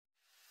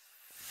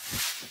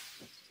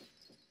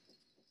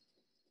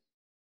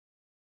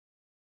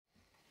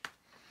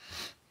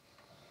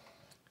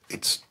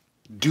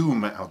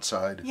doom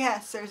outside.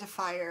 Yes, there's a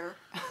fire.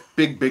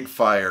 Big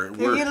fire. If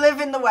you live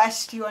in the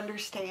West, you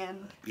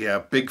understand. Yeah,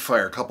 big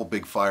fire, a couple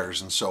big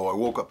fires. And so I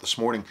woke up this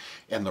morning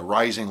and the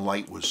rising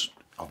light was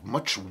a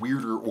much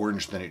weirder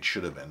orange than it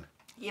should have been.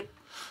 Yep.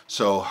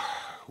 So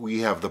we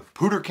have the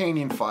Poudre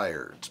Canyon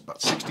fire. It's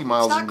about 60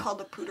 miles. It's not called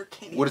the Poudre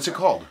Canyon. What is it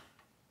called?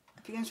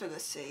 It begins with a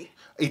C.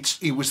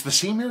 It was the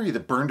same area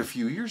that burned a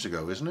few years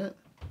ago, isn't it?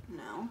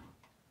 No.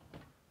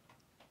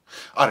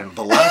 I don't know.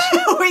 The last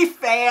we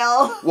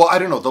fail. Well, I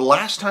don't know. The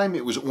last time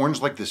it was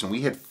orange like this and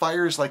we had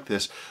fires like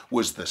this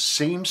was the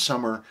same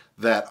summer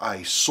that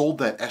I sold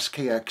that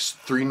SKX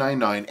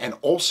 399 and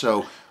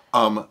also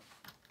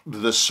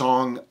the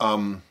song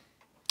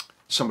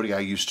Somebody I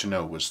Used to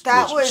Know was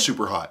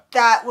super hot.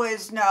 That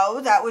was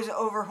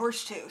over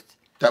Horsetooth.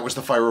 That was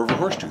the fire over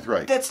Horsetooth,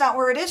 right? That's not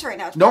where it is right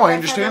now. It's no, I Red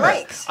understand Feather that.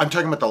 Lakes. I'm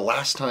talking about the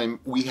last time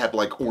we had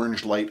like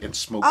orange light and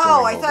smoke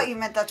Oh, going I over. thought you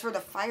meant that's where the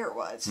fire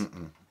was.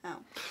 Mm-mm. Oh.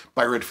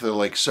 By Red Feather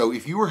Lakes. So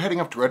if you were heading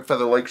up to Red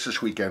Feather Lakes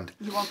this weekend,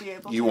 you won't be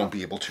able to. You won't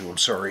be able to. I'm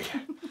sorry.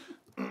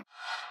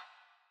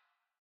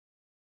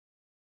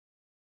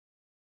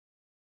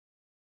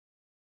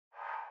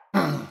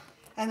 And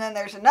then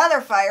there's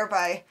another fire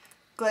by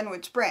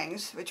Glenwood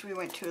Springs, which we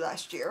went to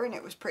last year, and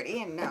it was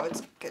pretty, and now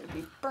it's going to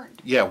be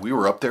burned. Yeah, we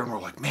were up there, and we're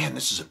like, man,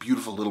 this is a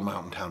beautiful little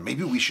mountain town.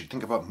 Maybe we should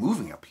think about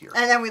moving up here.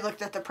 And then we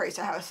looked at the price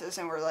of houses,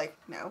 and we're like,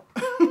 no.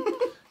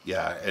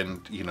 Yeah,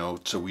 and,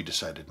 so we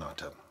decided not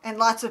to. And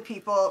lots of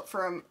people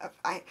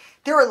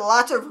there were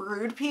lots of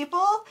rude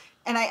people,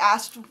 and I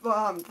asked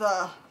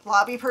the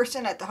lobby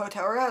person at the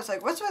hotel room, I was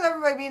like, what's with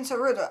everybody being so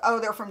rude? Oh,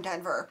 they're from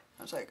Denver.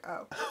 I was like,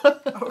 oh,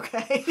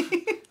 okay.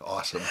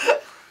 Awesome.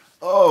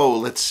 Oh,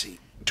 let's see.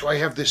 Do I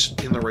have this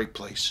in the right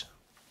place?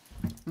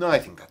 No, I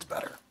think that's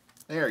better.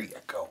 There you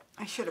go.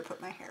 I should have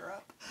put my hair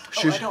up.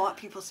 Should I don't want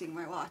people seeing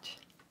my watch.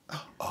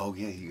 Oh,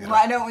 yeah, you gotta...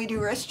 Why don't we do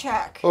wrist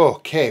check?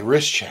 Okay,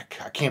 wrist check.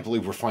 I can't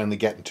believe we're finally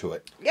getting to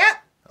it. Yep.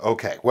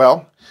 Okay,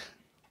 well,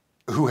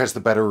 who has the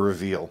better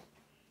reveal?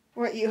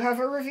 What, you have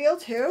a reveal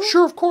too?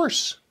 Sure, of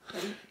course.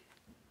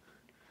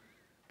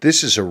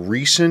 This is a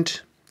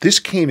recent... This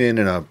came in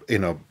a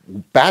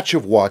batch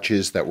of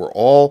watches that were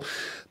all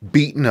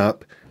beaten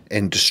up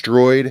and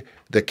destroyed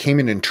that came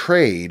in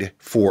trade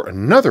for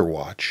another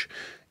watch.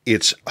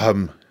 It's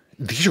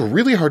these are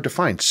really hard to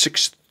find.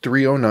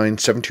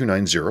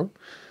 6309-7290.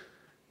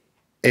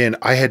 And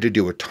I had to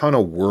do a ton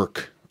of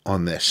work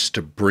on this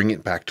to bring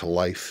it back to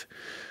life.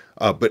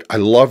 But I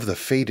love the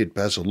faded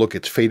bezel. Look,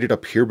 it's faded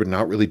up here, but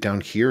not really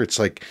down here. It's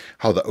like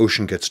how the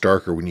ocean gets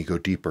darker when you go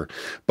deeper.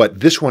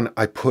 But this one,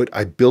 I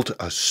built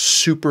a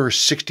super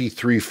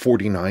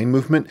 6349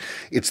 movement.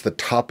 It's the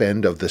top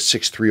end of the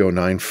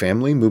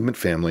 6309 movement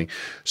family.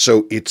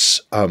 So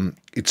it's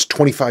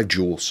 25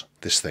 jewels,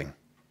 this thing.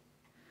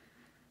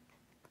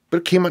 But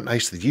it came out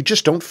nicely. You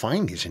just don't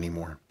find these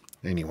anymore.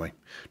 Anyway,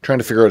 trying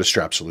to figure out a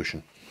strap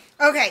solution.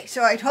 Okay,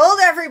 so I told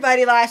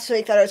everybody last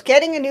week that I was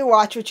getting a new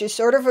watch, which is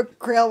sort of a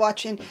grail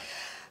watch. And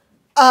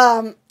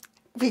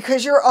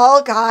because you're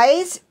all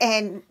guys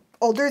and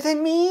older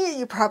than me,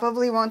 you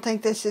probably won't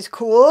think this is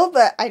cool,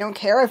 but I don't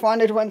care. I've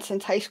wanted one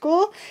since high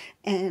school.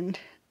 And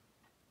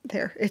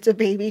there, it's a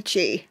baby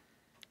Chi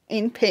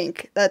in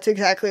pink. That's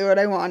exactly what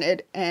I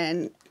wanted.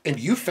 And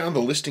you found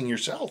the listing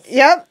yourself.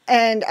 Yep,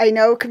 and I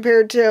know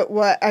compared to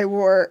what I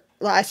wore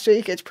last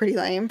week, it's pretty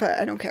lame, but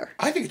I don't care.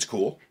 I think it's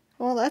cool.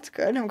 Well, that's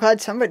good. I'm glad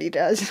somebody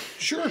does.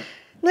 Sure.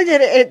 Look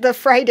at it, the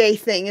Friday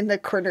thing in the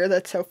corner.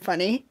 That's so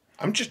funny.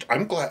 I'm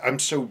glad. I'm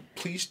so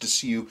pleased to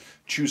see you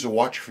choose a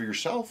watch for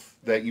yourself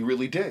that you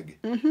really dig.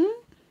 Mm-hmm.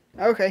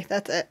 Okay,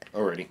 that's it.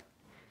 Alrighty.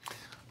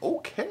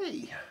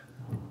 Okay.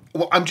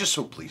 Well, I'm just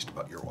so pleased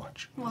about your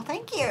watch. Well,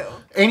 thank you.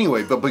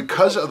 Anyway, but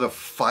because of the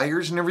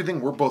fires and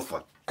everything, we're both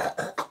like,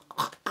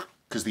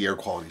 because the air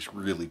quality is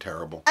really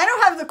terrible. I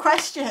don't have the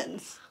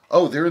questions.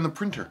 Oh, they're in the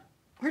printer.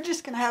 We're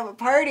just going to have a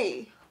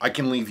party. I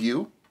can leave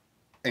you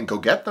and go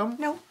get them.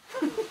 No.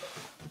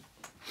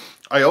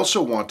 I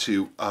also want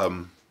to, I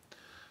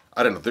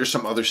don't know, there's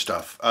some other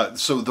stuff.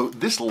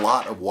 This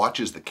lot of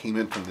watches that came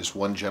in from this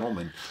one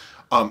gentleman,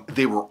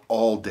 they were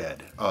all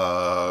dead,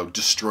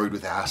 destroyed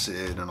with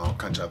acid and all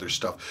kinds of other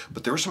stuff.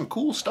 But there was some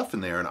cool stuff in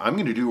there, and I'm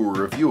going to do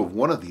a review of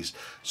one of these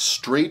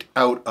straight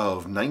out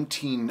of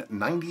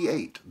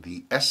 1998,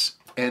 the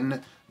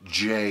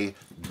SNJ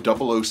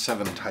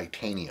 007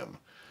 Titanium.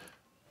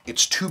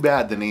 It's too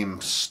bad the name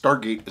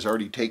Stargate is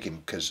already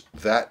taken, because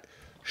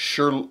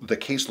the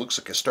case looks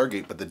like a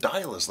Stargate, but the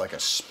dial is like a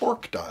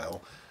spork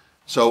dial.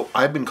 So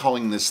I've been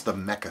calling this the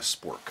Mecha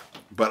Spork,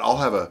 but I'll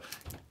have a...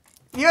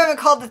 You haven't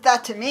called it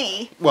that to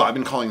me. Well, I've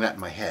been calling that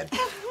in my head.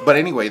 But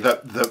anyway,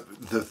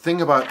 the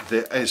thing about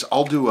is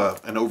I'll do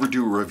an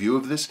overdue review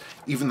of this,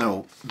 even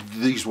though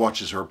these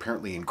watches are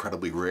apparently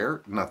incredibly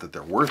rare. Not that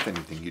they're worth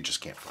anything, you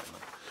just can't find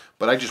them.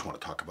 But I just want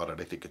to talk about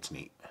it. I think it's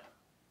neat.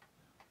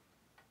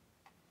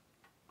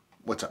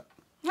 What's up?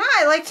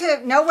 I like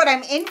to know what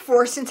I'm in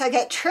for since I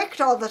get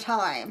tricked all the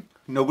time.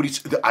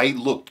 I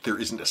looked, there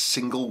isn't a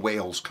single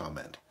Wales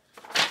comment.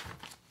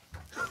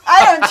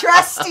 I don't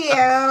trust you.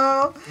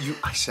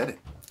 I said it.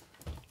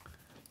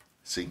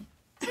 See?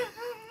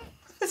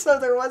 So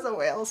there was a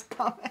whales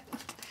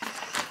comment.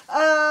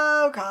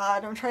 Oh,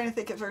 God. I'm trying to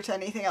think if there's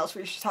anything else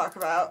we should talk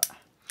about.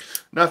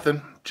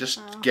 Nothing. Just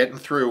getting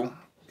through.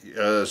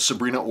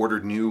 Sabrina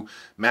ordered new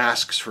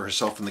masks for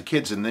herself and the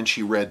kids, and then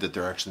she read that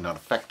they're actually not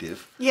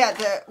effective.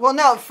 Yeah, well,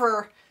 no,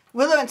 for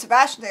Willow and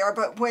Sebastian they are,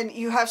 but when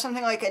you have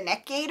something like a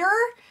neck gaiter,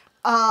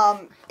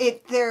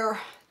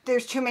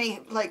 there's too many,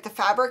 like the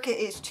fabric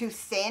is too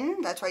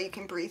thin. That's why you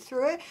can breathe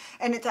through it.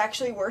 And it's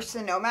actually worse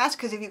than no mask,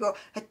 because if you go,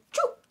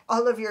 achoo,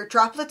 all of your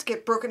droplets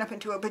get broken up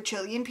into a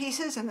bajillion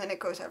pieces, and then it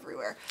goes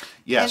everywhere.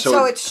 Yeah, and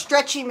so it's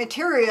stretchy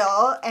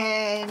material,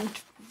 and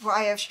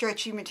I have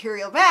stretchy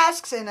material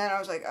masks, and then I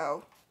was like,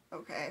 oh,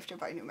 okay, I have to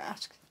buy new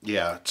masks.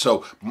 Yeah,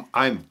 so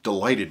I'm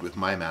delighted with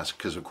my mask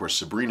because, of course,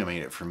 Sabrina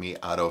made it for me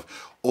out of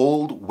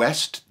old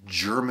West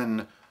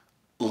German,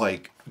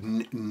 like,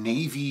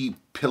 navy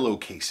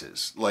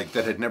pillowcases, like,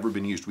 that had never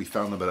been used. We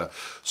found them at a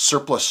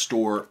surplus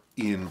store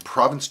in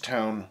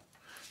Provincetown,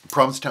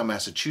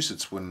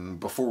 Massachusetts,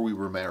 before we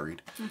were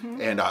married. Mm-hmm.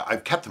 And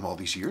I've kept them all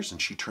these years,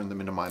 and she turned them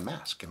into my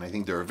mask. And I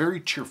think they're a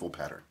very cheerful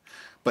pattern,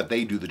 but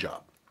they do the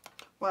job.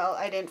 Well,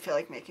 I didn't feel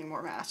like making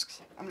more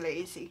masks. I'm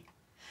lazy.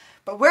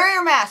 But wear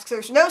your masks.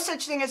 There's no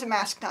such thing as a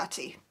mask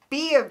Nazi.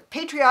 Be a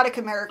patriotic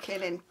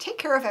American and take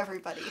care of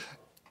everybody.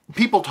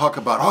 People talk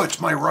about, oh,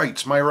 it's my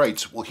rights, my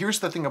rights. Well, here's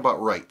the thing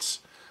about rights.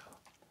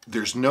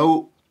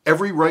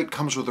 Every right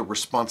comes with a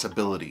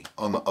responsibility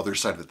on the other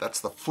side of it. That's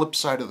the flip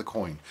side of the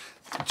coin.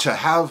 To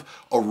have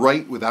a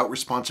right without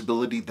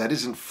responsibility, that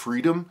isn't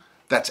freedom,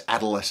 that's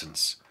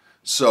adolescence.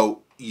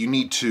 So you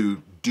need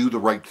to do the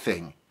right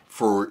thing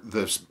for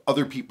the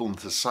other people in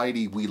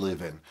society we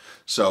live in.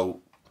 So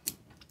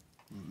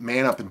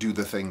man up and do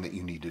the thing that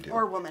you need to do.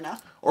 Or woman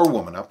up. Or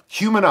woman up.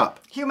 Human up.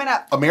 Human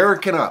up.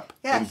 American up.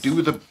 Yes. And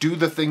do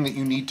the thing that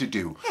you need to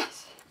do.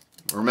 Yes.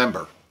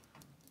 Remember,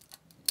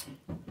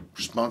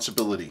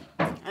 responsibility.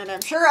 And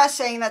I'm sure us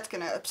saying that's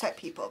going to upset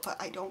people, but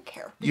I don't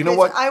care. You know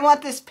what? I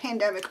want this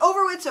pandemic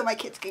over with so my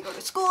kids can go to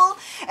school,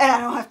 and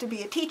I don't have to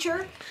be a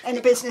teacher and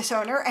a business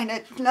owner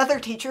and another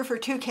teacher for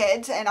 2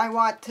 kids, and I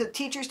want the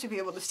teachers to be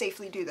able to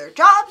safely do their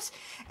jobs,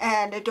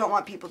 and I don't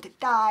want people to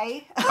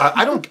die.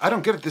 I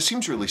don't get it. This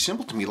seems really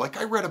simple to me. Like,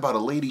 I read about a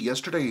lady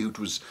yesterday who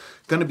was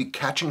going to be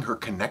catching her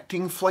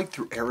connecting flight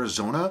through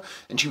Arizona,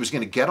 and she was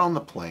going to get on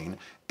the plane,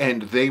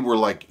 and they were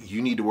like,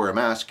 you need to wear a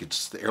mask.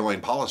 It's the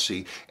airline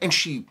policy. And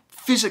she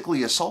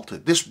physically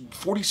assaulted, this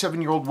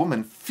 47-year-old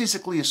woman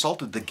physically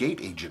assaulted the gate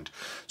agent.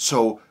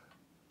 So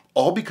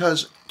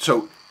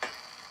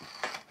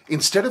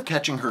instead of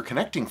catching her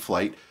connecting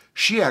flight,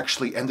 she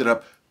actually ended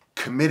up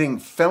committing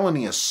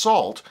felony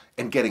assault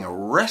and getting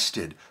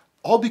arrested,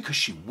 all because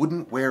she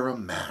wouldn't wear a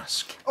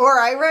mask. Or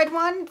I read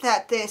one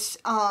that this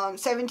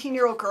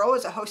 17-year-old girl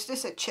was a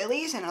hostess at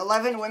Chili's, and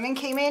 11 women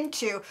came in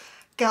to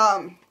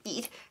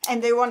eat,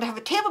 and they wanted to have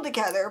a table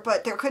together,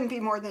 but there couldn't be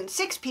more than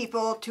 6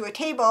 people to a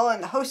table,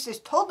 and the hostess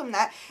told them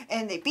that,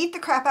 and they beat the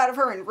crap out of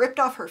her and ripped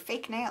off her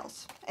fake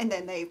nails. And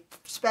then they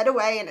sped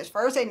away, and as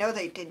far as I know,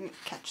 they didn't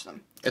catch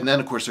them. And then,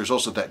 of course, there's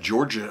also that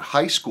Georgia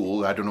high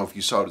school. I don't know if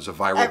you saw it as a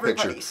viral picture.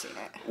 Everybody's seen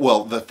it.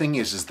 Well, the thing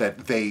is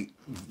that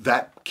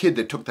that kid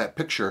that took that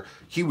picture,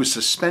 he was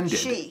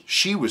suspended.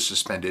 She was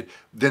suspended.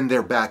 Then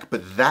they're back.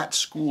 But that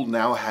school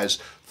now has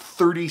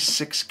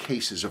 36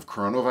 cases of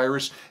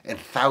coronavirus, and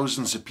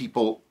thousands of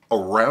people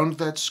around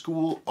that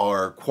school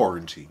are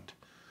quarantined.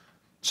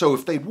 So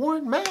if they'd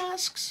worn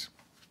masks,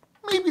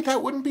 maybe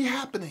that wouldn't be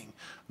happening.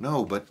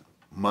 No, but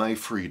my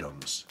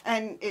freedoms.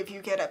 And if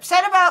you get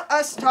upset about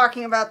us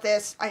talking about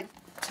this,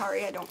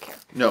 sorry, I don't care.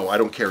 No, I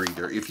don't care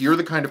either. If you're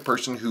the kind of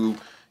person who...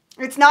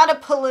 It's not a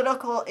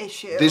political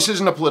issue. This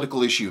isn't a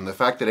political issue, and the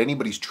fact that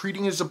anybody's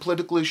treating it as a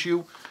political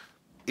issue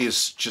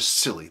is just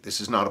silly.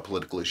 This is not a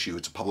political issue.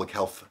 It's a public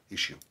health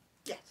issue.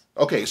 Yes.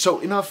 Okay, so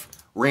enough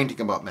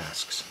ranting about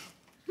masks.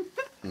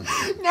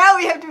 Now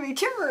we have to be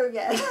chipper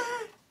again.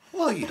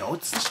 Well,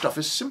 this stuff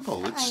is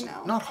simple. It's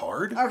not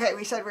hard. Okay,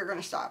 we said we were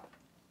going to stop.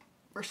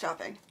 We're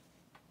stopping.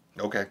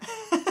 Okay.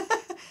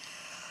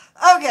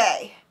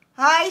 Okay.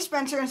 Hi,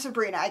 Spencer and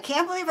Sabrina. I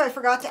can't believe I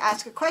forgot to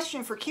ask a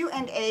question for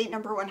Q&A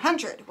number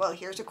 100. Well,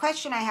 here's a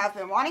question I have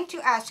been wanting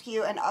to ask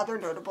you and other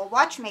notable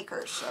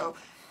watchmakers, so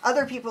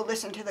other people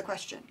listen to the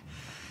question.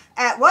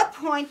 At what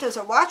point does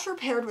a watch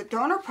repaired with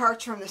donor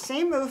parts from the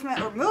same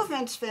movement or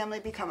movements family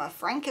become a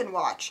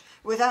Franken-watch?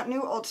 Without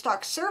new old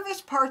stock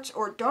service parts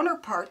or donor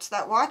parts,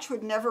 that watch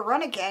would never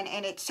run again,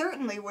 and it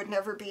certainly would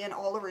never be an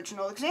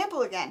all-original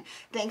example again.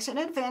 Thanks in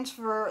advance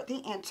for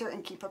the answer,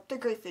 and keep up the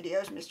great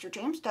videos, Mr.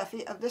 James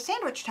Duffy of the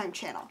Sandwich Time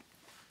channel.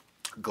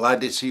 Glad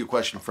to see a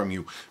question from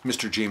you,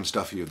 Mr. James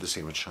Duffy of the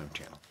Sandwich Time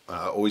channel.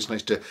 Always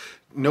nice to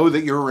know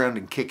that you're around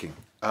and kicking.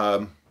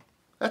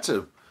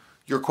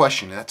 Your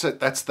question,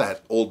 that's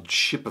that old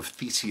ship of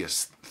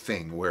Theseus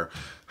thing where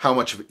how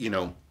much of it,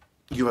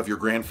 you have your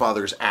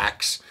grandfather's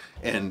axe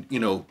and,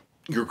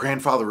 your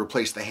grandfather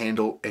replaced the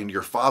handle and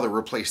your father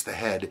replaced the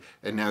head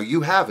and now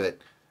you have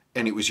it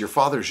and it was your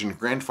father's and your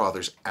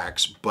grandfather's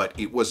axe, but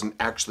it wasn't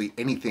actually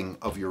anything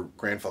of your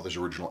grandfather's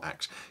original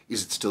axe.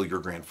 Is it still your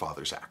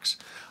grandfather's axe?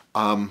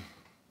 I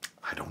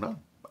don't know.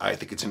 I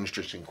think it's an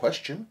interesting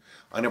question.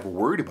 I never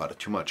worried about it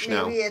too much.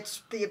 Maybe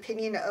it's the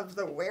opinion of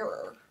the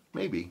wearer.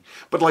 Maybe.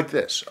 But like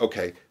this,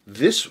 okay,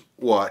 this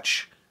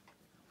watch,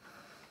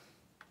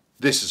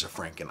 this is a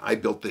Franken. I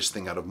built this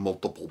thing out of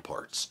multiple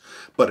parts.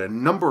 But a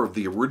number of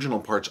the original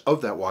parts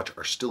of that watch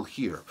are still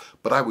here.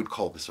 But I would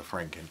call this a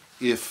Franken.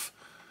 If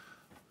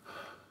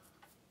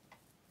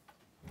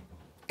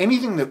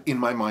anything that, in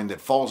my mind, that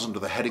falls under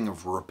the heading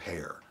of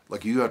repair,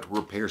 like you have to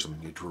repair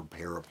something, you have to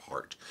repair a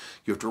part,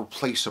 you have to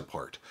replace a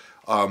part.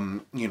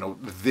 You know,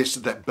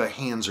 the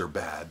hands are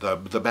bad,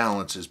 the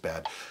balance is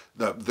bad,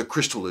 the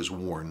crystal is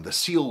worn, the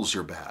seals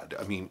are bad.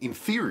 I mean, in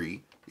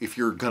theory, if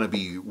you're going to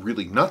be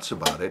really nuts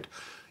about it,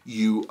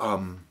 you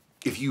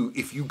if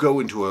you go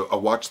into a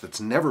watch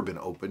that's never been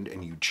opened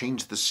and you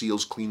change the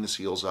seals, clean the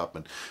seals up,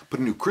 and put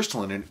a new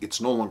crystal in it, it's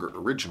no longer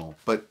original,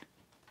 but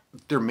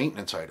they're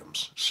maintenance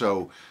items.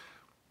 So,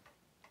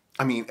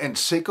 I mean, and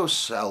Seiko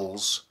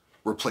sells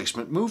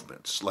replacement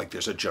movements. Like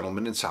there's a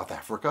gentleman in South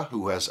Africa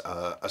who has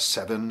a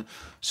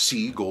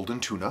 7C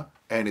golden tuna,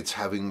 and it's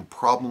having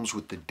problems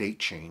with the date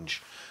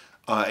change,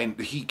 and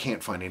he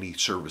can't find any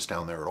service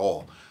down there at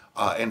all.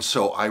 And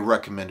so I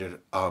recommended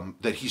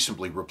that he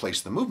simply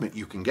replace the movement.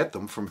 You can get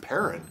them from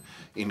Perrin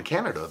in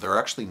Canada. They're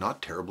actually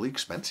not terribly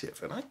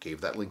expensive, and I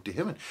gave that link to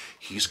him, and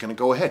he's going to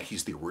go ahead.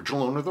 He's the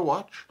original owner of the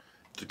watch.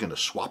 He's going to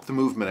swap the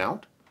movement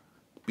out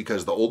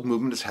because the old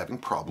movement is having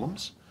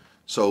problems.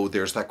 So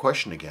there's that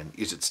question again.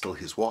 Is it still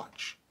his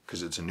watch?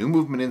 Because it's a new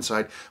movement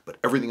inside, but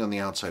everything on the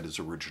outside is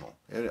original.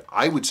 And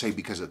I would say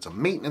because it's a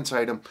maintenance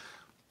item,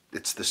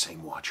 it's the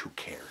same watch. Who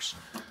cares?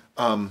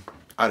 I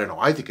don't know.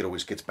 I think it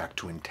always gets back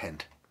to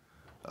intent.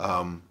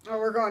 Oh,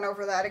 we're going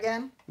over that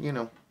again? You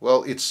know,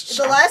 well, it's...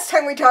 The last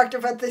time we talked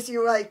about this,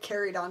 you like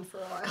carried on for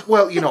a while.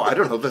 Well, you know, I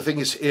don't know. The thing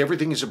is,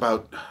 everything is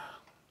about...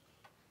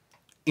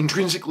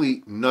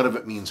 Intrinsically, none of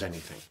it means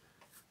anything.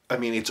 I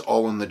mean, it's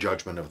all in the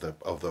judgment of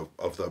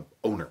the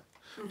owner.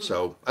 Mm-hmm.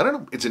 So, I don't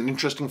know. It's an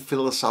interesting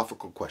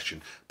philosophical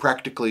question.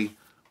 Practically,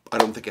 I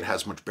don't think it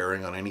has much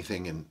bearing on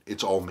anything, and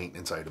it's all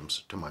maintenance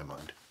items, to my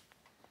mind.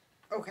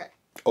 Okay.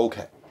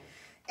 Okay.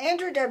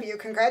 Andrew W.,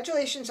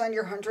 congratulations on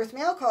your 100th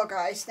mail call,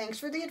 guys. Thanks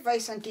for the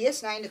advice on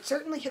DS9. It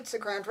certainly hits the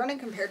ground running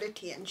compared to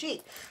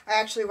TNG. I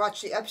actually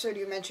watched the episode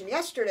you mentioned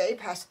yesterday,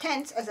 past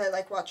tense, as I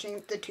like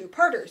watching the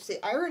two-parters.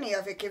 The irony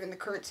of it, given the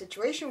current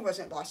situation,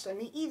 wasn't lost on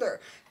me either.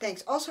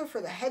 Thanks also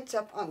for the heads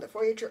up on the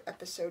Voyager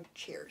episode.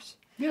 Cheers.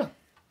 Yeah.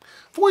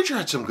 Voyager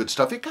had some good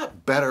stuff. It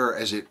got better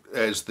as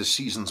the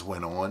seasons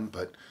went on,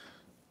 but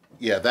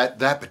yeah,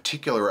 that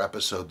particular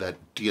episode, that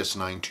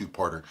DS9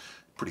 two-parter,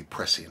 pretty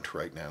prescient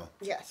right now.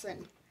 Yes,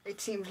 and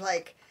it seemed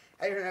like,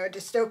 I don't know, a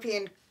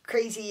dystopian,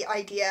 crazy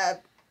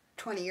idea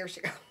 20 years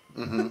ago.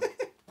 Mm-hmm.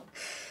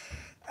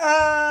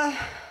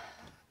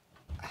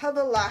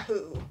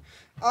 Habalahu.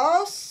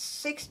 All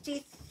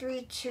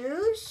 63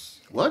 twos?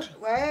 What?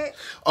 What?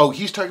 Oh,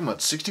 he's talking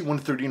about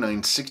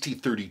 6139,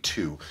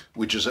 6032,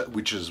 which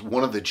is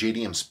one of the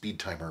JDM speed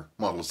timer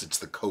models. It's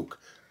the Coke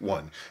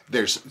one.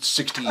 There's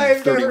 60,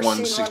 I've 31, never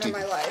seen 60.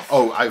 One in my life.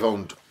 Oh, I've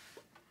owned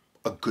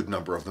a good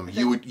number of them.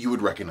 You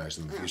would recognize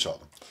them if you saw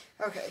them.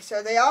 Okay,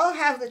 so they all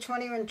have the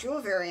 21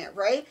 joule variant,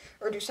 right?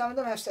 Or do some of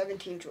them have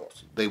 17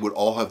 joules? They would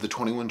all have the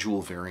 21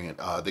 joule variant.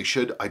 They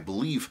should, I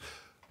believe.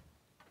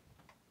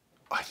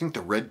 I think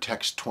the red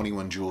text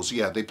 21 joules.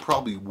 Yeah, they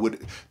probably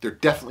would. They're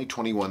definitely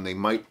 21. They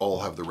might all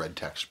have the red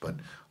text, but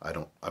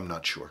I'm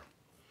not sure.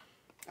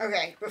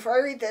 Okay, before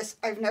I read this,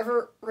 I've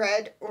never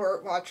read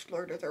or watched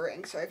Lord of the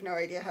Rings, so I have no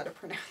idea how to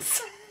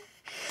pronounce.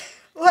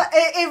 Well,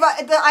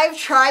 I've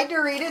tried to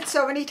read it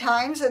so many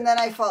times, and then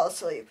I fall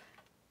asleep.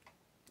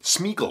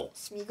 Smeagol.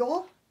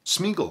 Smeagol?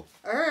 Smeagol.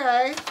 All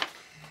right.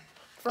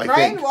 For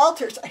Ryan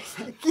Walters, I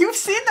think. You've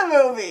seen the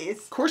movies.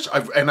 Of course,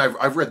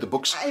 I've read the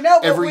books. I know,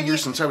 every year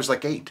since I was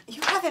like 8.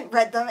 You haven't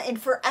read them in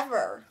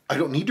forever. I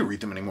don't need to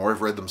read them anymore.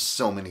 I've read them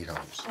so many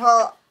times.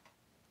 Well,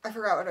 I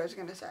forgot what I was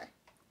going to say.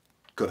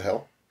 Go to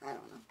hell. I don't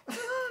know.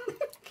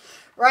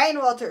 Ryan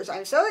Walters,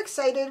 I'm so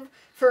excited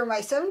for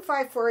my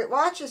 7548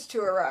 watches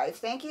to arrive.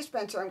 Thank you,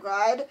 Spencer. I'm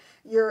glad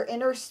your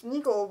inner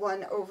Smeagol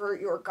won over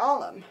your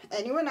Gollum.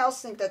 Anyone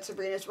else think that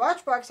Sabrina's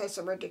watch box has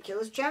some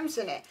ridiculous gems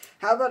in it?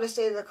 How about a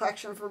state of the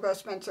collection for both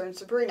Spencer and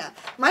Sabrina?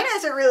 Mine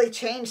hasn't really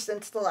changed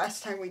since the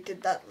last time we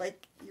did that,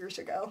 like, years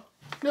ago.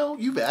 No,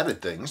 you've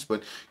added things,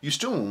 but you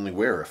still only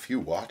wear a few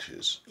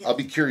watches. Yes. I'll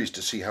be curious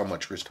to see how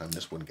much wrist time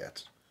this one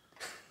gets.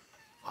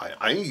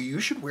 You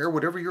should wear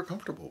whatever you're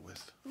comfortable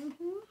with.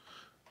 Mm-hmm.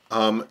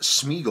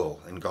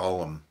 Smeagol and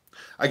Gollum.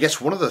 I guess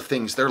one of the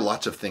things, there are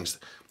lots of things.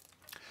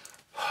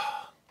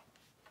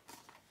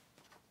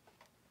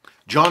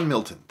 John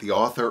Milton, the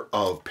author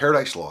of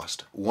Paradise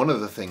Lost, one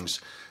of the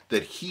things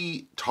that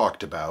he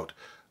talked about,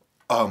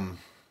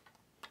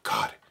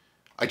 God,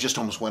 I just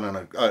almost went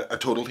on a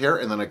total tear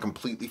and then I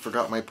completely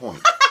forgot my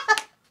point.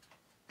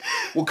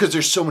 Well, because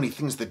there's so many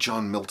things that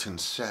John Milton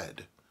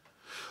said.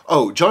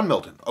 Oh, John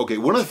Milton. Okay,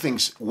 one of the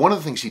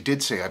things he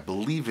did say, I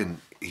believe in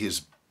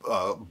his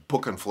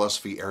book on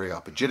philosophy,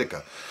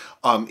 Areopagitica,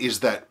 is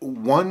that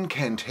one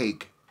can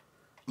take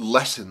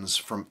lessons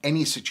from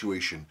any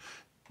situation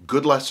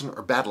good lesson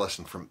or bad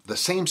lesson from the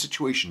same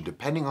situation,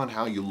 depending on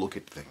how you look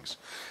at things.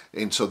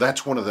 And so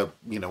that's one of the,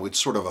 it's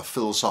sort of a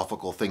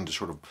philosophical thing to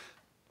sort of,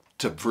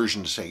 to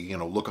version to say,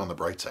 look on the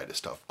bright side of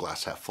stuff,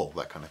 glass half full,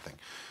 that kind of thing.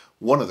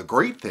 One of the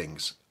great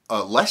things,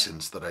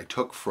 lessons that I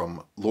took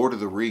from Lord of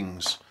the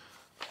Rings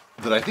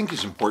that I think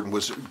is important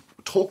was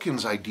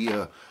Tolkien's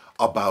idea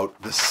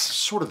about the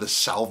sort of the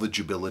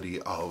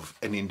salvageability of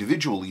an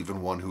individual,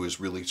 even one who is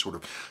really sort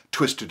of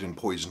twisted and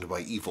poisoned by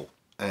evil.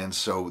 And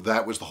so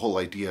that was the whole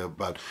idea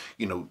about,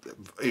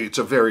 it's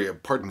a very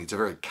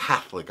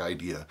Catholic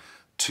idea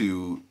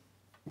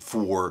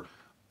for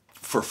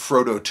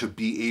Frodo to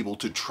be able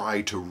to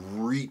try to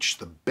reach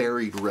the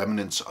buried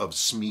remnants of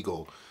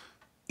Smeagol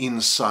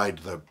inside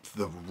the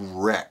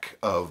wreck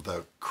of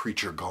the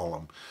creature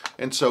Gollum.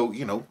 And so,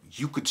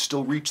 you could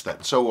still reach that.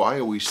 And so I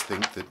always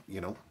think that,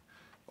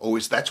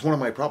 that's one of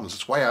my problems.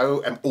 That's why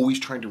I am always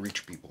trying to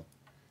reach people.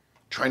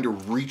 Trying to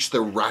reach the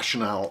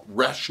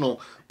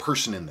rational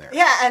person in there.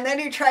 Yeah, and then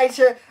you try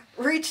to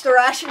reach the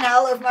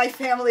rationale of my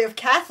family of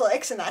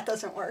Catholics, and that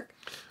doesn't work.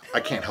 I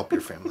can't help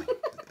your family.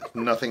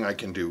 Nothing I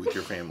can do with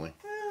your family.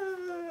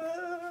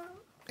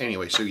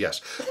 Anyway, so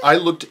yes, I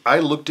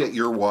looked at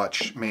your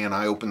watch, man.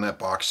 I opened that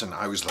box and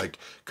I was like,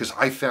 because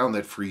I found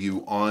that for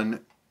you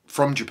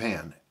from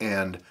Japan,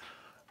 and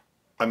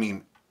I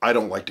mean, I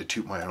don't like to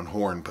toot my own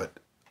horn, but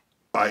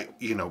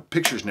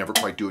pictures never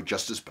quite do it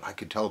justice, but I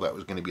could tell that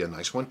was going to be a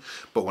nice one.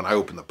 But when I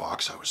opened the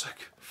box, I was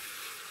like,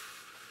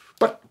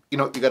 but you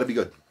got to be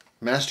good.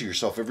 Master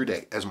yourself every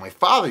day. As my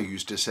father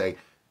used to say,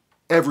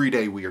 every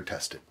day we are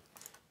tested.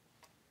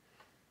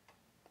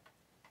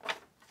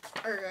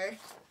 Okay.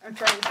 I'm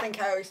trying to think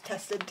how I was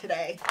tested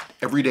today.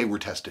 Every day we're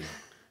tested.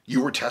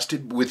 You were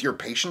tested with your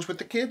patience with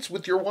the kids,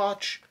 with your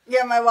watch?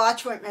 Yeah, my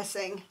watch went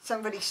missing.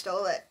 Somebody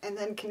stole it and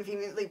then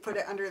conveniently put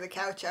it under the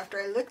couch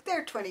after I looked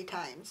there 20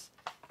 times.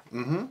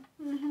 Mm-hmm.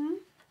 Mm-hmm.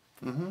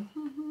 Mm-hmm.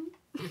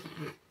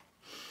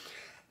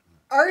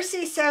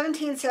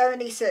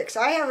 RC1776.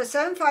 I have a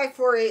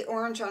 7548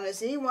 orange on a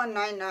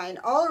Z199,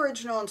 all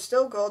original and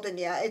still golden.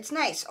 Yeah, it's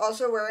nice.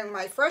 Also wearing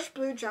my fresh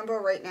blue jumbo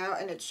right now,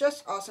 and it's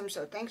just awesome,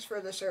 so thanks for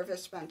the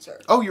service,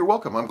 Spencer. Oh, you're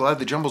welcome. I'm glad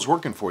the jumbo's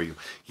working for you.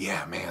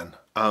 Yeah, man.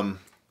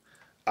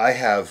 I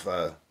have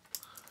a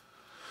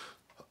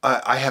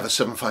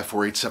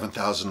 7548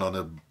 7000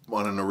 on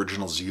an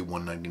original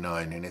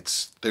Z199, and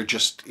it's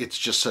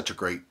just such a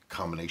great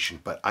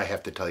combination. But I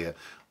have to tell you,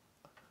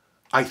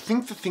 I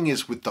think the thing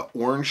is with the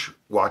orange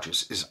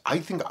watches is I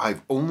think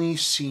I've only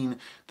seen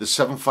the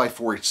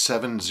 7548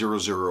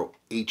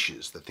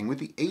 700Hs. The thing with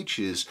the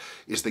H's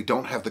is they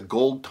don't have the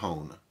gold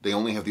tone. They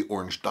only have the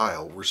orange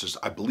dial, versus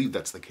I believe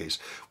that's the case.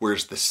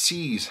 Whereas the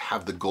C's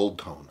have the gold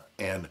tone.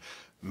 And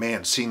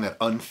man, seeing that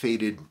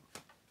unfaded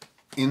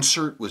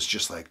insert was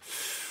just like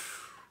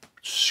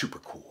super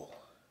cool.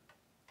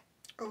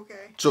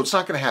 Okay. So it's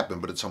not going to happen,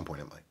 but at some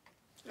point it might.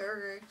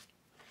 Okay.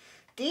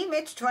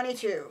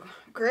 D-Mitch22.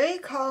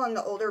 Great call on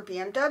the older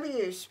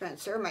BMWs,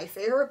 Spencer. My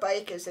favorite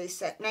bike is a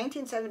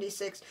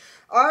 1976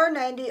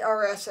 R90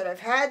 RS that I've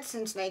had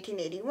since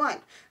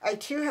 1981. I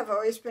too have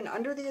always been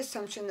under the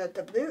assumption that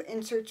the blue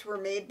inserts were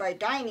made by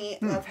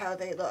Dynie. Love how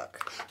they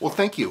look. Well,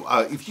 thank you.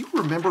 If you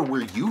remember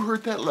where you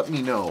heard that, let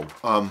me know.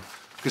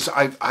 Because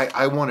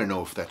I want to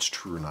know if that's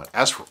true or not.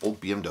 As for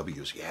old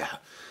BMWs, yeah.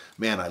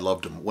 Man, I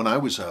loved them. When I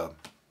was a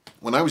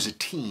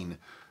teen,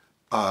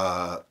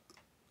 I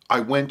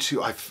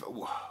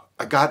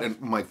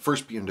got my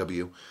first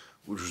BMW,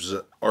 which was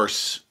an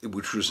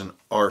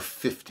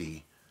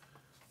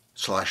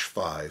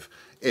R50/5,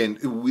 and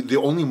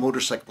the only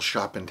motorcycle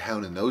shop in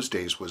town in those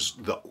days was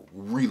the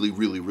really,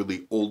 really,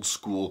 really old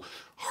school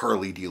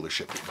Harley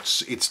dealership.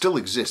 It still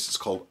exists. It's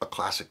called A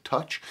Classic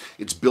Touch.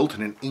 It's built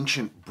in an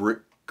ancient brick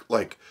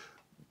like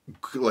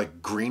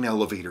grain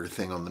elevator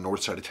thing on the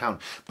north side of town.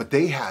 But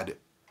they had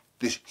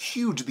this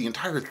huge, the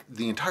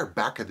entire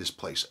back of this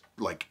place,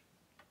 like.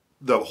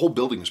 The whole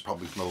building is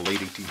probably from the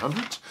late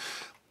 1800s.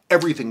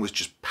 Everything was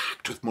just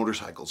packed with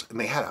motorcycles. And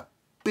they had a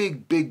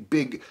big, big,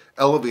 big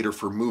elevator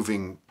for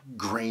moving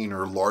grain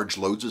or large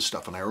loads of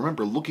stuff. And I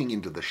remember looking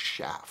into the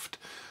shaft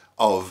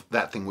of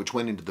that thing, which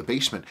went into the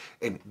basement.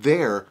 And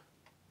there,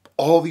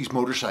 all these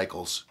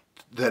motorcycles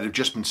that had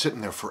just been sitting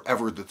there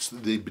forever,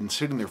 they'd been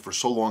sitting there for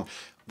so long,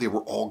 they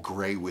were all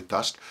gray with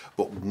dust.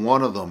 But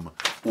one of them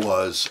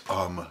was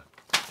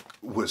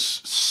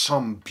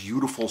some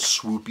beautiful,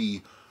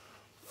 swoopy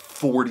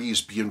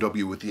 40s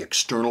BMW with the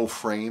external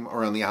frame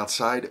around the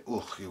outside.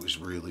 Ugh, it was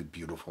really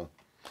beautiful.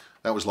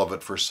 That was love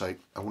at first sight.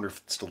 I wonder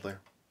if it's still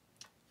there.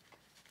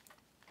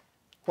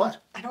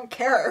 What? I don't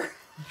care.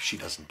 She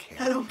doesn't care.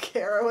 I don't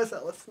care. I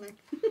wasn't listening.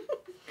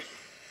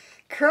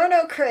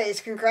 Chrono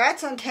Craze,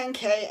 congrats on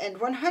 10K and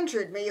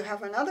 100. May you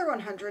have another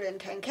 100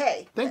 and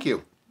 10K. Thank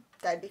you.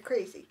 That'd be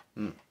crazy.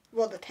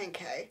 Well, the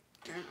 10K.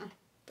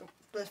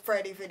 The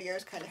Friday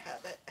videos kind of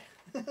have it.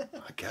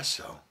 I guess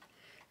so.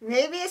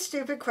 Maybe a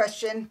stupid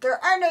question.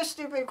 There are no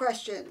stupid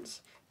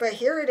questions. But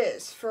here it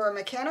is. For a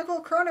mechanical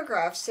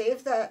chronograph,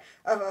 save that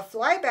of a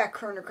flyback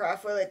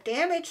chronograph, will it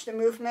damage the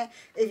movement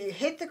if you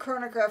hit the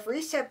chronograph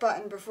reset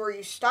button before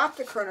you stop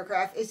the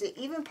chronograph? Is it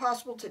even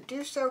possible to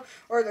do so,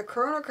 or the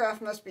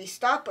chronograph must be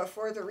stopped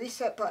before the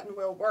reset button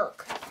will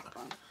work?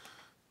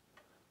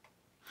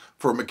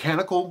 For a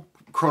mechanical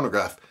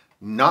chronograph,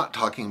 not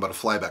talking about a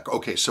flyback.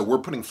 Okay, so we're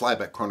putting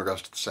flyback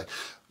chronographs to the side.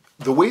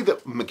 The way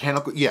that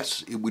mechanical,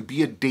 yes, it would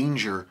be a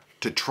danger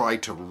to try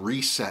to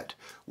reset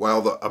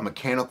while a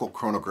mechanical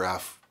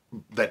chronograph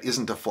that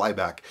isn't a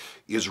flyback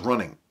is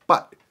running.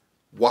 But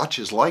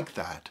watches like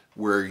that,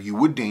 where you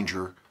would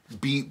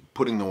be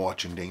putting the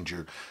watch in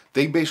danger,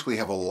 they basically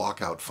have a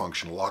lockout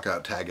function,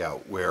 lockout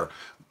tagout, where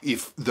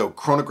if the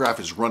chronograph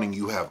is running,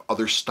 you have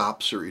other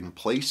stops are in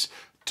place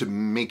to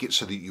make it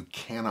so that you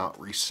cannot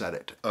reset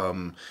it.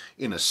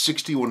 In a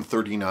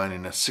 6139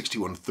 and a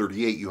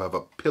 6138, you have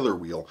a pillar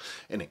wheel,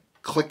 and it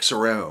clicks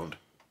around,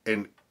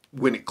 and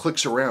when it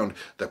clicks around,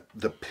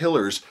 the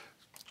pillars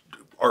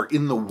are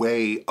in the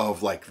way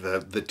of like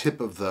the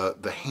tip of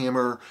the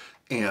hammer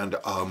and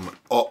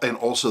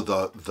also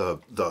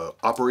the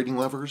operating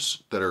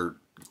levers that are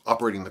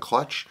operating the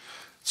clutch.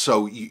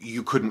 So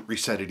you couldn't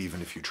reset it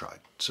even if you tried.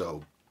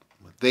 So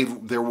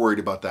they're worried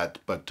about that,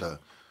 but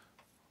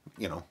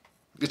you know,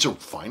 it's a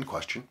fine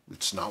question.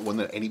 It's not one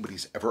that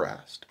anybody's ever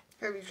asked.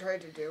 Have you tried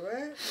to do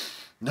it?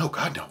 No,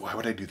 God, no. Why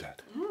would I do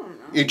that? I don't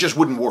know. It just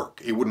wouldn't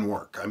work. It wouldn't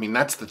work. I mean,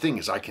 that's the thing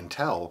is I can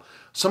tell.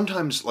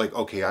 Sometimes, like,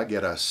 okay, I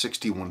get a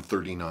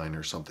 6139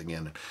 or something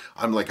in. And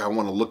I'm like, I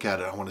want to look at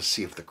it. I want to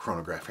see if the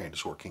chronograph hand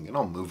is working. And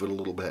I'll move it a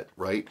little bit,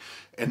 right?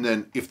 And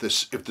then if the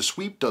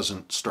sweep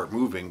doesn't start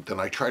moving, then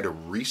I try to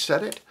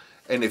reset it.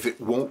 And if it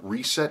won't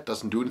reset,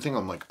 doesn't do anything,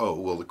 I'm like, oh,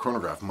 well, the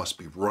chronograph must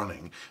be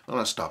running. And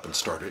I stop and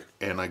start it,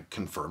 and I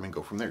confirm and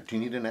go from there. Do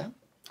you need a nap?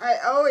 I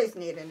always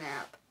need a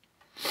nap.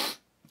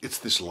 It's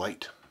this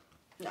light.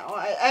 No,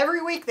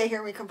 every week they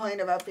hear me complain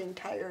about being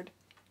tired.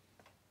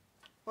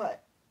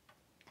 What?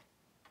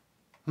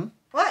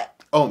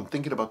 What? Oh, I'm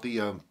thinking about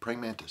the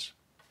praying mantis.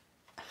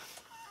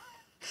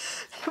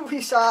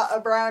 We saw a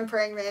brown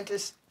praying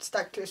mantis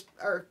stuck to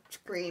our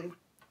screen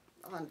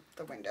on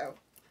the window.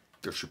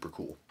 They're super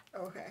cool.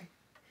 Okay.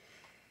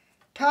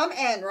 Tom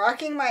N.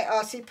 Rocking my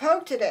Aussie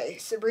Pogue today.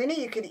 Sabrina,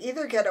 you could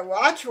either get a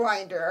watch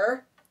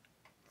winder.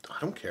 I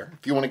don't care.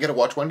 If you want to get a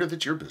watch winder,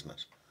 that's your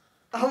business.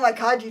 Oh my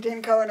God, you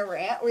didn't go in a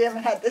rant? We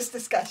haven't had this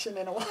discussion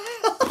in a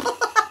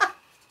while.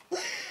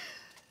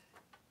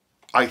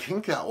 I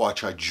think that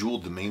watch I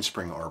jeweled the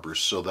mainspring arbors,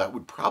 so that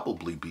would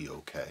probably be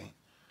okay.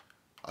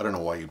 I don't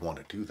know why you'd want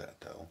to do that,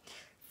 though.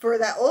 For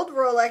that old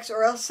Rolex,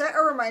 or else set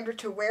a reminder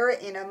to wear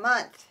it in a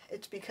month.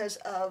 It's because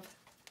of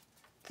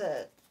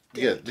the...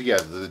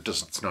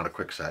 It's not a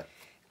quick set.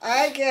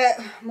 I get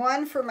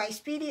one for my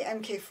Speedy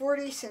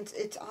MK40 since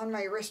it's on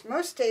my wrist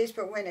most days,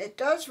 but when it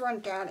does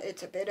run down,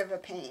 it's a bit of a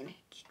pain.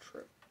 It's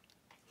true.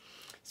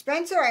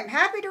 Spencer, I'm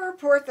happy to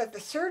report that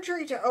the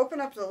surgery to open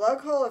up the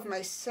lug hole of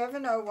my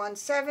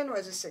 7017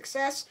 was a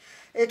success.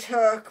 It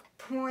took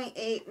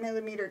 0.8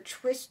 millimeter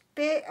twist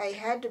bit. I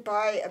had to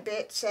buy a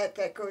bit set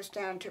that goes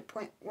down to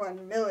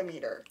 0.1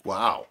 millimeter.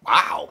 Wow.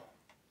 Wow.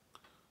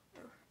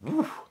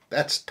 Ooh,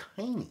 that's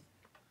tiny.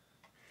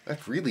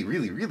 That's really,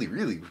 really, really,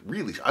 really,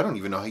 really... I don't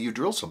even know how you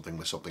drill something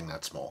with something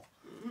that small.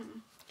 Mm-hmm.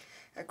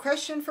 A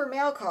question for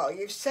mail call.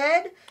 You've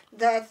said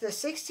that the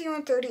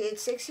 6138,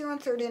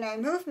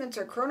 6139 movements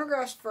are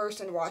chronographs first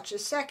and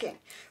watches second.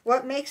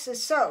 What makes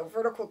this so?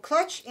 Vertical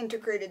clutch,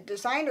 integrated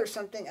design, or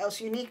something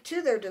else unique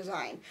to their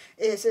design?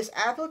 Is this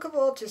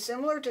applicable to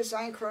similar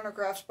design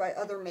chronographs by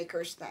other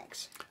makers?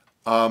 Thanks.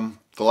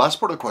 The last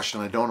part of the question,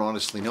 I don't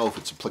honestly know if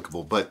it's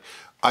applicable, but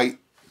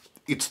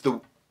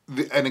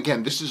and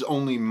again, this is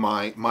only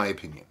my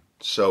opinion.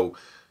 So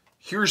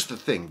here's the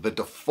thing. The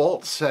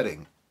default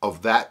setting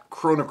of that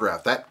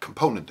chronograph, that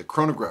component, the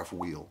chronograph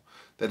wheel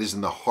that is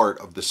in the heart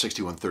of the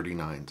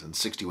 6139s and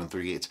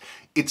 6138s,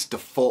 its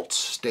default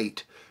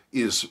state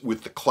is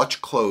with the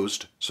clutch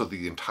closed so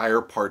the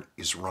entire part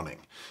is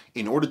running.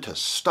 In order to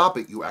stop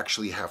it, you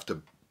actually have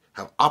to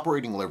have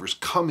operating levers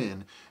come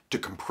in to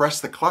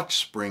compress the clutch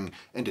spring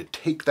and to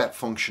take that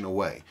function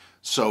away.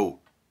 So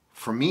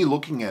for me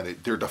looking at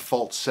it, their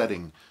default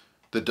setting,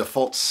 the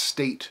default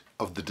state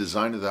of the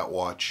design of that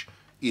watch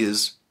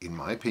is, in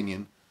my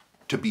opinion,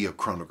 to be a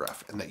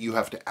chronograph, and that you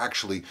have to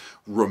actually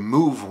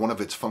remove one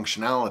of its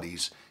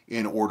functionalities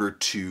in order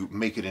to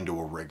make it into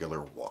a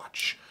regular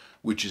watch,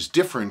 which is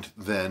different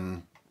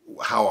than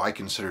how I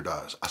considered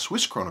a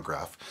Swiss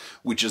chronograph,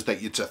 which is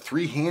that it's a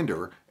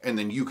three-hander and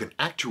then you can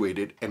actuate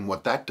it, and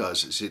what that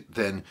does is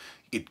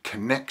it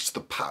connects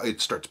the power,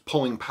 it starts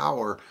pulling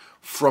power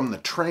from the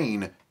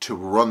train to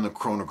run the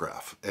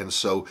chronograph. And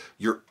so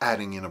you're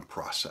adding in a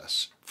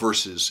process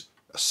versus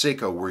a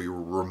Seiko where you're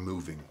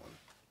removing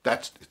one.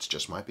 It's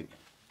just my opinion.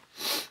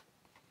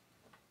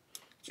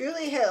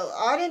 Julie Hill,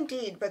 odd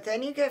indeed, but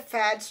then you get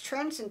fads,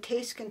 trends, and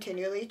tastes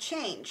continually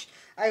change.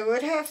 I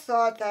would have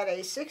thought that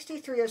a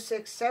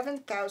 6306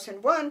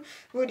 7001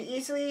 would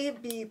easily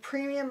be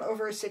premium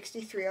over a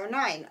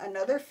 6309.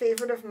 Another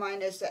favorite of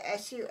mine is the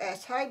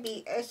SUS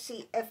High-B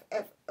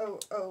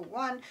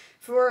SCFF001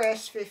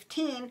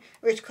 4S15,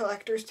 which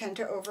collectors tend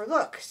to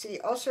overlook. See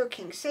also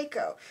King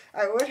Seiko.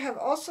 I would have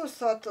also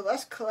thought the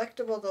less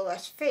collectible, the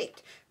less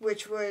faked,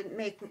 which would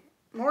make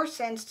more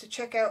sense to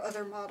check out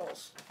other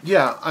models.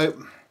 Yeah,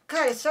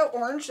 God, it's so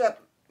orange that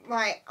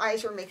my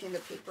eyes are making the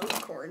paper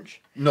look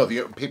orange. No,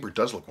 the paper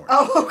does look orange.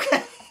 Oh,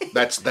 okay.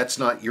 That's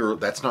not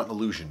an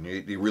illusion.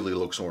 It really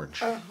looks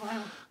orange. Oh,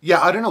 wow.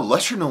 Yeah, I don't know.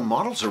 Lesser known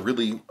models are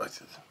really.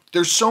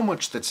 There's so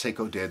much that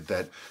Seiko did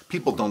that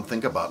people don't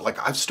think about. Like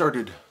I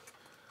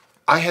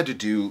had to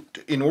do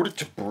in order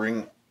to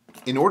bring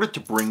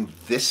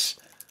this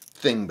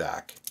thing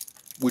back,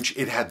 which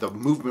it had, the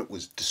movement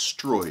was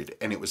destroyed,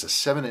 and it was a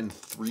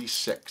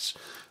 7N36.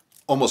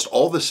 Almost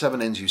all the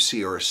 7Ns you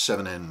see are a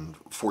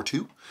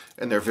 7N42,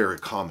 and they're very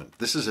common.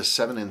 This is a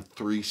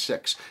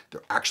 7N36.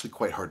 They're actually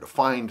quite hard to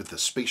find. The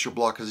spacer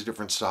block is a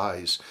different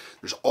size.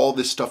 There's all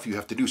this stuff you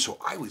have to do. So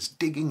I was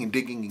digging and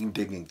digging and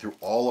digging through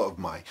all of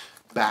my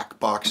back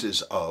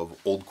boxes of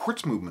old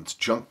quartz movements,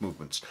 junk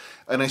movements.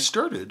 And I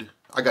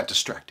got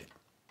distracted,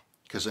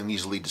 because I'm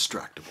easily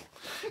distractible.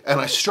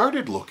 And I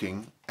started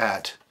looking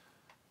at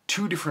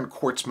two different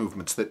quartz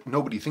movements that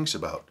nobody thinks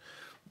about.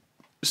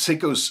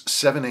 Seiko's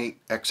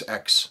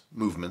 78XX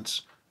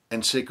movements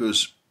and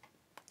Seiko's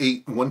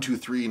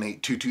 8123 and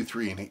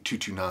 8223 and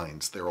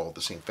 8229s. They're all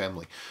the same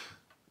family.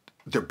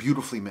 They're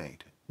beautifully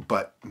made,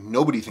 but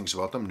nobody thinks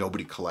about them.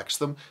 Nobody collects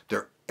them.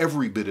 They're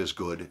every bit as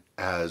good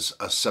as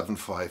a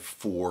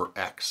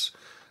 754X.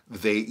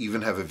 They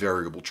even have a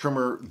variable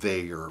trimmer.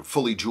 They are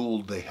fully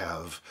jeweled. They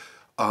have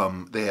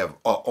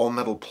all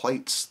metal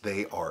plates.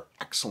 They are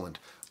excellent,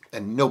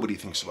 and nobody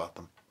thinks about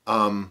them.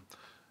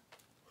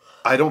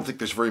 I don't think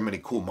there's very many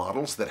cool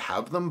models that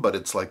have them, but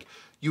it's like,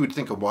 you would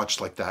think a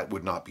watch like that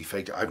would not be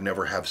fake. I've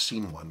never have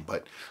seen one,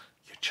 but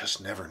you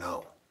just never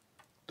know.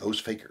 Those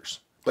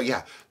fakers. But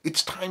yeah,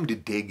 it's time to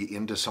dig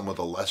into some of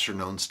the lesser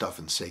known stuff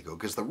in Seiko,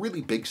 because the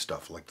really big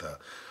stuff, like the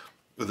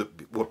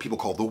what people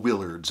call the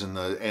Willards and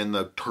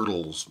the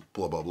Turtles,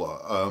 blah blah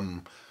blah.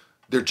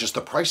 They're just,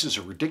 the prices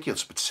are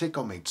ridiculous, but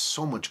Seiko made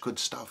so much good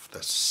stuff.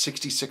 The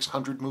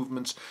 6600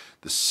 movements,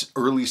 the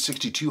early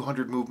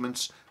 6200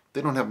 movements.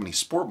 They don't have many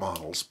sport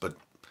models, but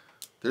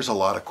there's a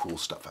lot of cool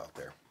stuff out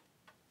there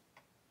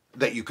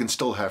that you can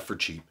still have for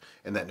cheap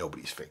and that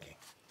nobody's faking.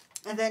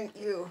 And then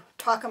you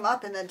talk them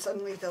up, and then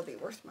suddenly they'll be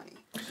worth money.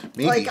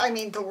 Maybe. Like, I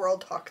mean, the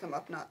world talk them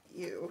up, not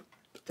you.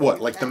 What,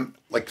 like the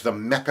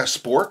Mecha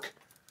Spork?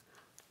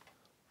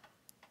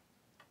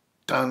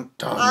 Dun,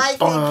 dun, I think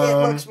dun. it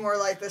looks more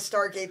like the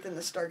Stargate than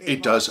the Stargate It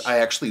watch. does. I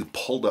actually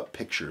pulled up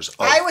pictures of...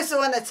 I was the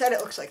one that said it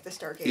looks like the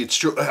Stargate. It's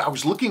true. I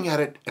was looking at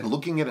it and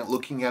looking at it and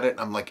looking at it,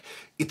 and I'm like,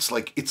 it's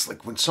like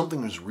when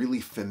something is really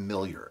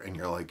familiar, and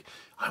you're like,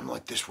 I'm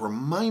like, this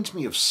reminds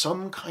me of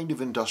some kind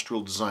of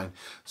industrial design,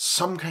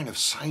 some kind of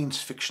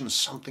science fiction,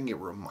 something. It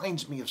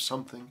reminds me of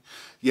something.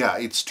 Yeah,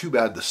 it's too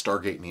bad the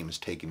Stargate name is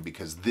taken,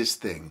 because this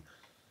thing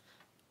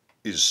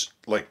is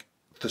like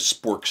the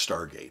Spork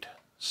Stargate.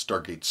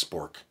 Stargate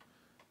Spork.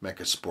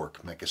 Mecha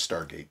Spork. Mecha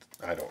Stargate.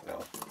 I don't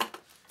know.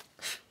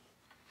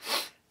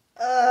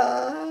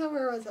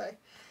 Where was I?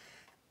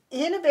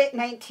 Innovate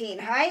 19.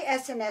 Hi,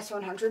 SNS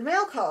 100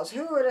 mail calls.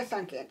 Who would have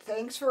thunk it?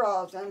 Thanks for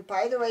all of them.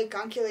 By the way,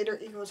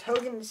 Gonculator equals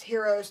Hogan's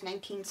Heroes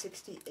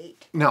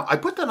 1968. Now, I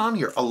put that on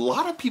here. A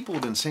lot of people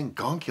have been saying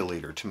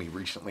Gonculator to me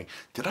recently.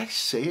 Did I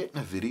say it in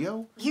a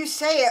video? You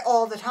say it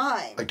all the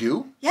time. I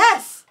do?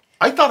 Yes.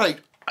 I thought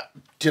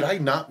did I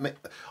not?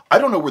 I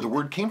don't know where the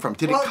word came from.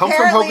 Did it come from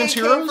apparently Hogan's it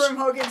Heroes? came from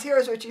Hogan's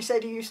Heroes, which you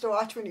said you used to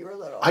watch when you were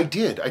little. I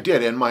did,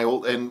 and my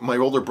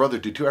older brother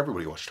did too.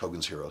 Everybody watched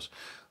Hogan's Heroes.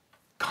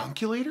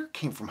 Gonculator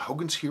came from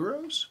Hogan's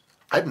Heroes?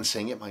 I've been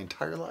saying it my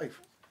entire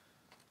life.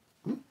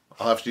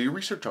 I'll have to do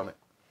research on it.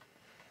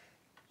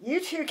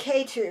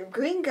 U2K2,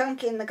 green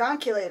gunk in the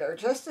Gonculator.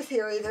 Just a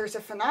theory, there's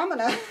a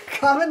phenomena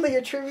commonly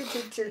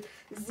attributed to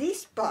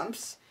Zeiss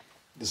bumps.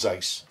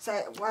 Zeiss.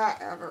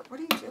 Whatever. What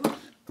are you doing?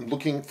 I'm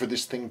looking for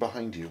this thing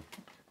behind you,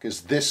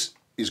 because this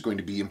is going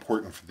to be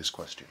important for this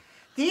question.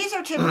 These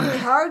are typically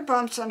hard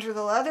bumps under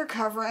the leather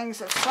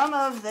coverings of some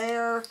of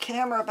their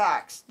camera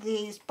backs.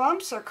 These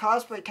bumps are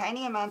caused by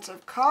tiny amounts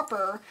of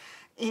copper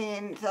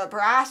in the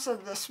brass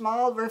of the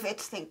small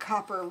rivets, think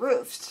copper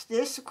roofs.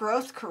 This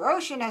growth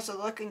corrosion has a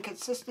look and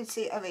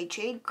consistency of a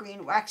jade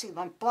green waxy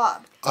lump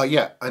blob.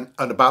 Yeah, and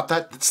about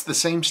that, it's the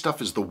same stuff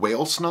as the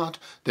whale snot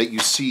that you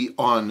see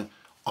on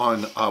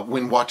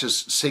when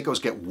watches Seikos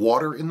get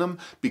water in them,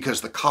 because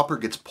the copper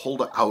gets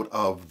pulled out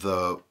of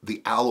the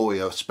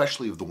alloy,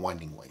 especially of the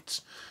winding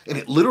weights.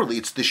 And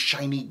it's this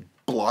shiny,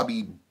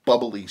 blobby,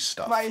 bubbly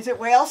stuff. Why is it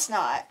whale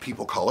snot?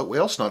 People call it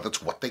whale snot. That's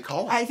what they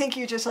call it. I think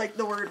you just like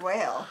the word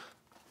whale.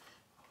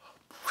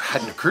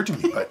 Hadn't occurred to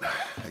me, but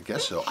I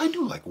guess so. I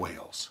do like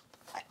whales.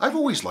 I've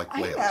always liked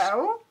whales. I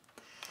know.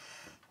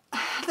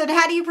 Then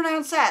how do you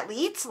pronounce that?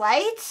 Lights?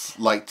 Lights?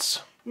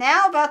 Lights.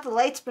 Now about the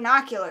Lights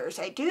binoculars.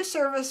 I do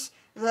service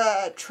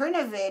the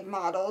Trinovid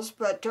models,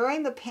 but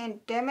during the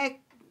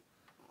pandemic,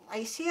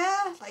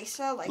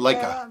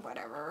 Leica,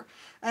 whatever,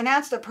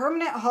 announced a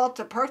permanent halt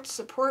to parts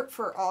support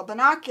for all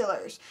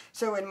binoculars.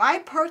 So when my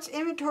parts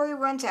inventory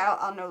runs out,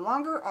 I'll no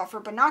longer offer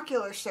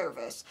binocular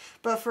service.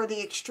 But for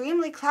the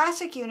extremely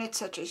classic units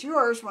such as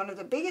yours, one of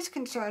the biggest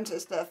concerns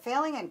is the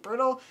failing and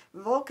brittle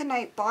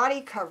vulcanite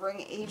body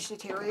covering age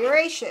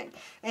deterioration.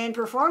 In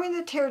performing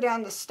the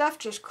teardown, the stuff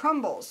just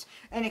crumbles.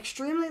 An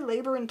extremely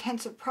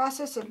labor-intensive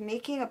process of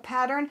making a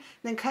pattern,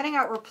 then cutting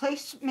out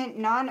replacement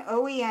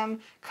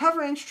non-OEM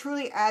coverings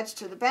truly adds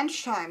to the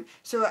bench time.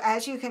 So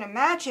as you can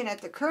imagine,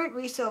 at the current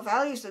resale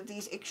values of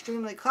these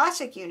extremely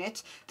classic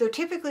units, they're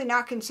typically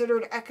not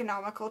considered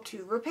economical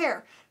to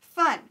repair.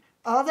 Fun.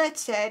 All that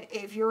said,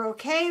 if you're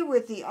okay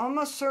with the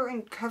almost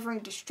certain covering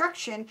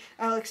destruction,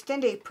 I'll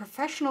extend a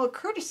professional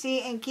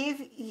courtesy and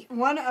give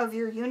one of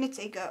your units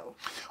a go.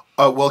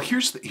 Well,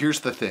 here's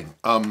the thing.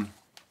 What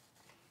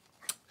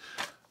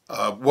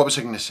was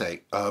I going to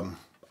say?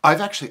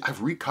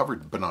 I've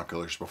recovered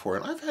binoculars before,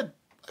 and I've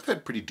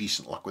had pretty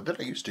decent luck with it.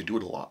 I used to do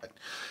it a lot.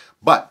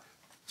 But,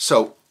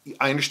 so,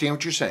 I understand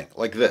what you're saying.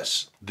 Like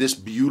this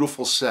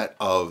beautiful set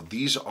of,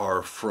 these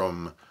are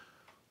from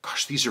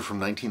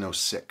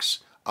 1906.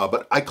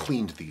 But I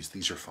cleaned these.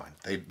 These are fine.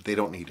 They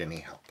don't need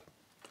any help.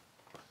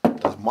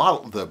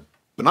 The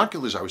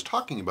binoculars I was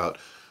talking about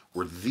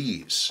were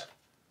these.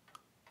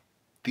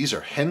 These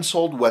are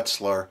Hensoldt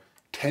Wetzlar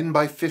 10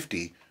 by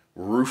 50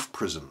 roof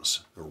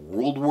prisms. They're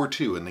World War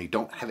II, and they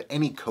don't have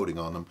any coating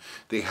on them.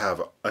 They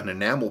have an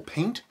enamel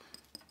paint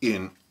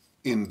in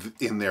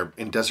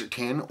desert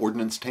tan,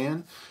 ordnance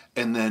tan,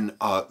 and then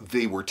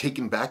they were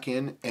taken back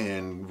in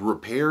and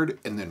repaired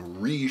and then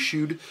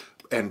reissued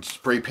and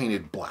spray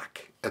painted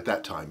black at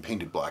that time,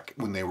 painted black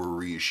when they were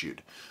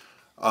reissued.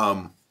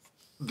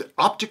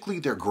 Optically,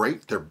 they're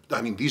great.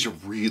 These are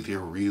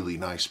really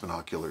nice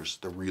binoculars.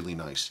 They're really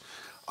nice.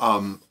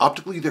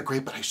 Optically, they're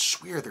great, but I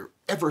swear they're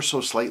ever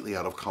so slightly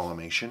out of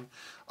collimation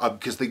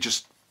because they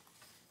just,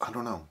 I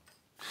don't know.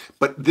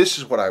 But this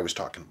is what I was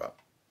talking about.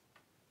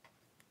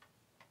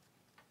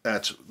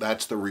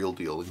 That's the real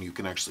deal, and you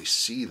can actually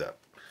see that.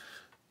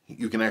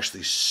 You can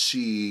actually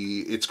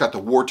see, it's got the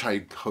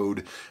wartime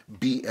code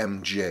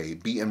BMJ.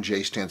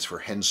 BMJ stands for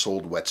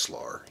Hensoldt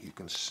Wetzlar. You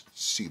can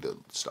see the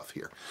stuff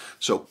here.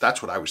 So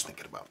that's what I was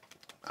thinking about.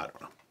 I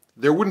don't know.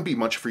 There wouldn't be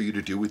much for you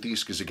to do with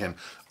these because, again,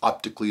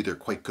 optically they're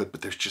quite good,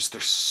 but there's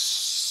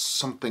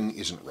something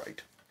isn't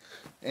right.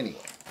 Anyway.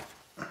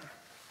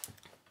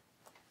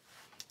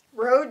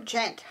 Road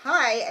Gent.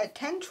 Hi, at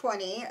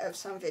 10:20 of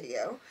some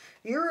video,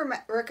 you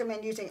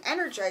recommend using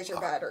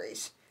Energizer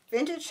batteries.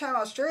 Vintage Time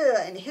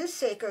Australia and his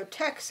Seiko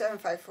Tech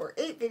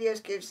 7548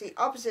 videos gives the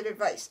opposite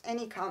advice.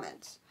 Any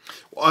comments?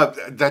 Well,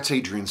 that's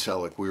Adrian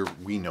Selleck.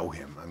 We know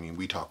him. I mean,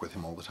 we talk with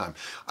him all the time.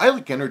 I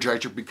like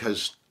Energizer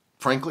because,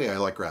 frankly, I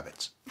like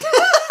rabbits.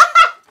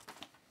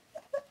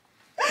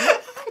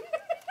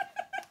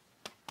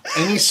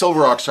 Any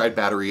silver oxide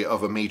battery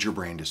of a major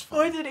brand is fine.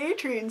 What did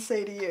Adrian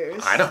say to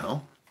use? I don't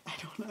know. I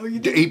don't know.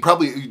 He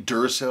probably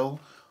Duracell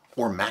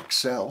or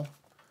Maxell.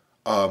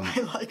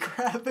 I like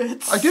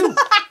rabbits. I do.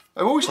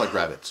 I've always liked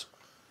rabbits.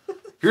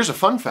 Here's a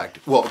fun fact.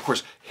 Well, of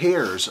course,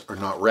 hares are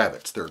not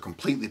rabbits. They're a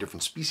completely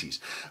different species.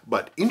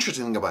 But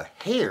interesting thing about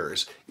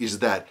hares is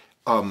that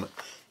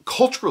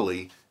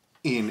culturally,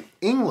 in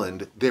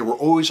England,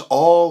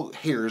 all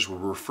hares were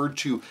referred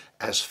to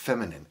as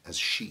feminine, as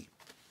she.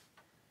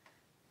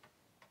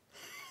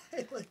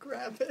 I like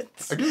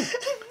rabbits. I do.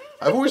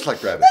 I've always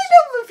liked rabbits. I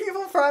know, but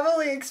people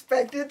probably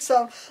expected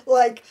some,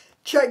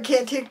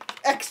 gigantic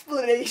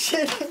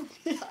explanation.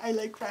 I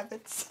like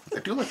rabbits. I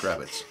do like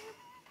rabbits.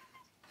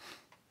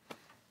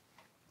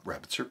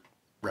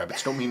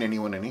 Rabbits don't mean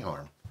anyone any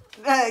harm.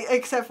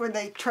 Except when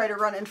they try to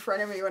run in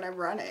front of me when I'm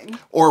running.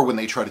 Or when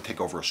they try to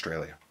take over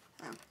Australia.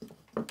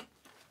 Oh.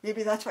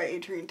 Maybe that's why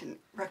Adrian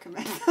didn't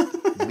recommend them.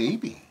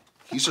 Maybe.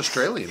 He's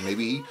Australian.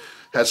 Maybe he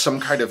has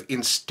some kind of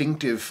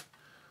instinctive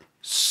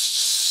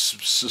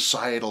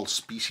societal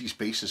species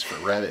basis for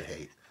rabbit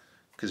hate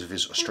because of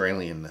his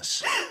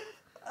Australianness.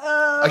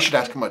 I should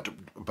ask him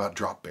about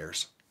drop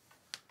bears.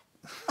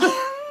 I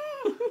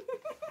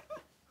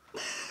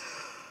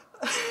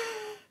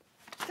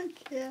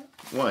can't.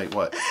 Why?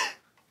 What?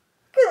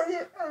 Because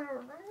you're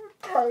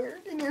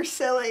tired and you're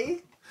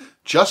silly.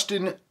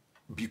 Justin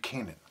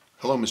Buchanan.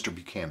 Hello, Mr.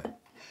 Buchanan.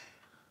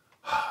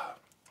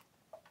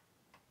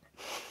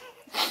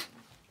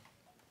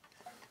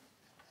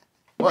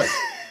 What?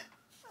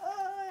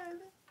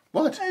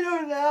 What? I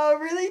don't know.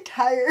 I'm really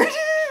tired.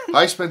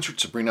 Hi, Spencer and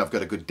Sabrina. I've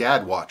got a good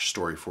dad watch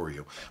story for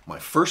you. My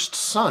first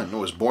son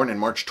was born in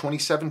March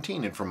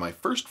 2017, and for my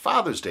first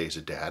Father's Day as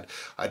a dad,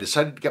 I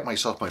decided to get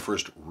myself my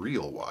first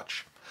real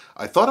watch.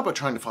 I thought about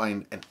trying to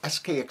find an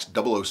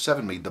SKX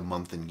 007 made the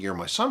month and year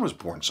my son was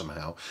born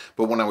somehow,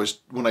 but when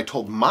I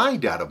told my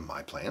dad of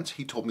my plans,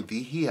 he told me that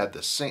he had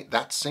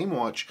that same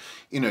watch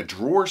in a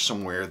drawer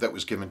somewhere that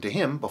was given to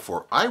him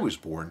before I was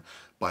born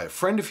by a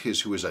friend of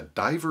his who is a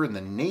diver in the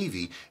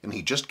Navy, and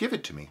he just gave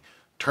it to me.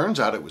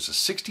 Turns out it was a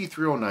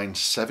 6309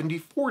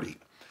 7040.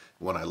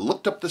 When I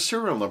looked up the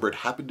serial number, it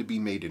happened to be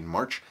made in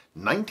March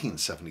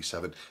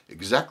 1977,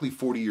 exactly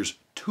 40 years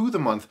to the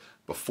month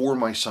before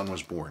my son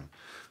was born.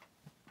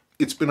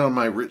 It's been on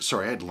my wrist.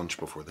 Sorry, I had lunch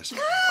before this.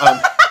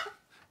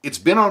 It's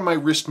been on my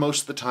wrist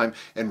most of the time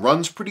and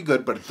runs pretty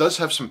good, but it does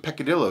have some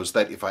peccadillos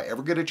that if I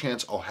ever get a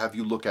chance, I'll have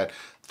you look at.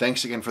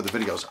 Thanks again for the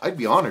videos. I'd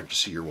be honored to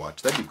see your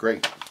watch. That'd be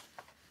great.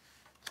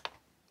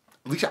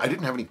 At least I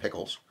didn't have any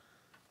pickles.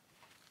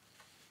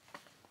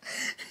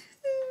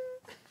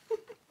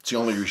 It's the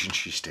only reason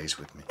she stays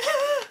with me.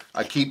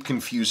 I keep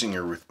confusing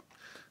her with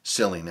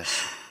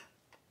silliness.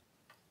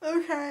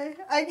 Okay,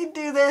 I can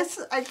do this.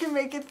 I can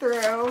make it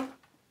through.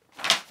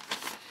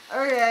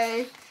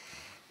 Okay.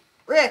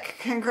 Rick,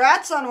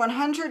 congrats on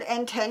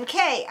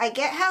 110K. I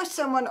get how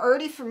someone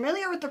already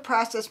familiar with the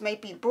process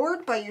might be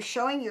bored by you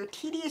showing your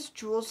tedious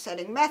jewel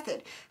setting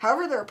method.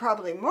 However, there are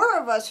probably more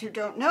of us who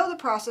don't know the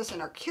process and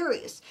are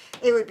curious.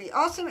 It would be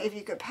awesome if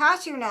you could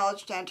pass your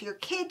knowledge down to your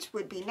kids.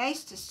 Would be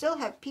nice to still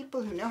have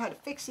people who know how to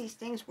fix these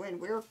things when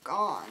we're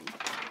gone.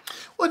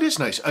 Well, it is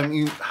nice. I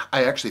mean,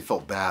 I actually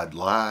felt bad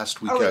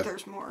last week. Oh, wait,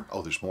 there's more.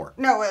 Oh, there's more.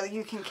 No, well,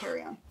 you can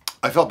carry on.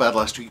 I felt bad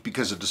last week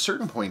because at a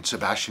certain point,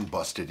 Sebastian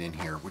busted in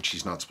here, which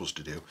he's not supposed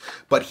to do.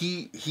 But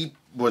he's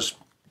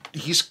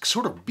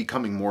sort of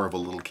becoming more of a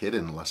little kid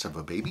and less of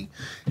a baby.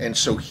 And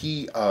so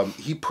he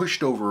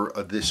pushed over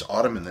this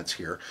ottoman that's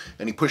here,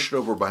 and he pushed it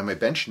over by my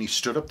bench, and he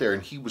stood up there,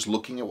 and he was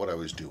looking at what I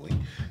was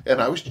doing.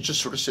 And I was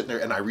just sort of sitting there,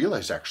 and I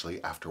realized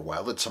actually after a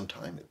while that some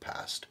time had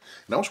passed.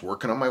 And I was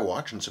working on my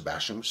watch, and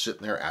Sebastian was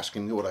sitting there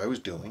asking me what I was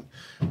doing.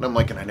 And I'm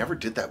like, and I never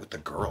did that with the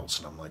girls.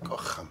 And I'm like,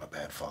 ugh, I'm a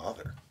bad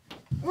father.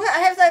 Well, I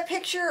have that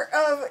picture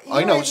of you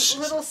and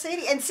little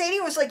Sadie. And Sadie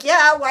was like,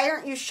 yeah, why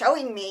aren't you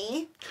showing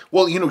me?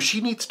 Well, you know,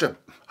 she needs to,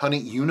 honey,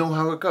 you know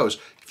how it goes.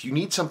 If you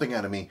need something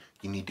out of me,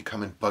 you need to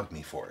come and bug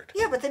me for it.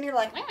 Yeah, but then you're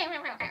like...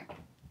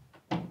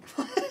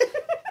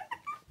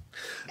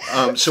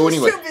 So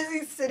anyway... She's so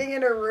busy sitting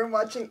in her room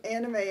watching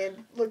anime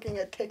and looking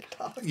at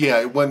TikTok.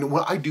 Yeah, when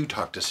I do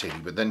talk to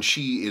Sadie, but then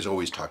she is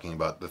always talking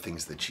about the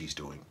things that she's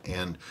doing.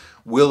 And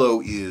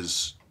Willow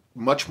is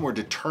much more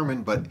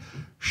determined, but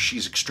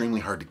she's extremely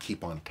hard to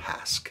keep on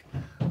task.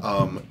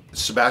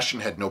 Sebastian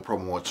had no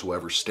problem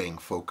whatsoever staying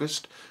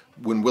focused.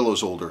 When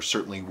Willow's older,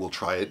 certainly we'll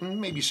try it, and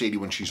maybe Sadie,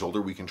 when she's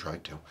older, we can try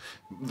it too.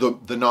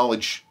 The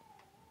knowledge,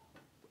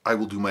 I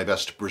will do my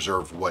best to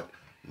preserve what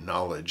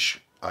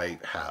knowledge I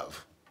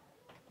have.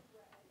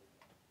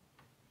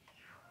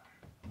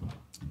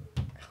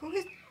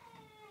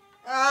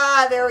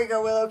 Ah, there we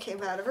go. Willow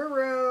came out of her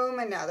room,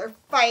 and now they're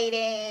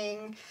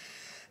fighting.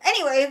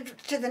 Anyway,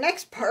 to the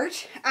next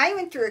part. I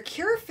went through a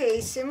Cure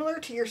phase similar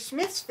to your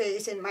Smiths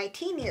phase in my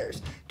teen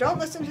years. Don't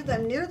listen to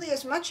them nearly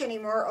as much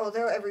anymore,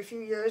 although every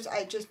few years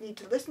I just need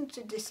to listen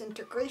to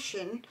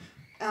Disintegration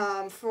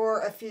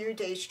for a few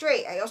days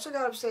straight. I also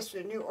got obsessed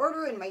with New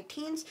Order in my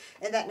teens,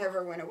 and that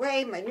never went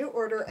away. My New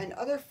Order and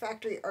other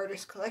factory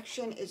artist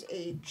collection is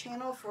a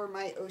channel for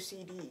my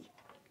OCD.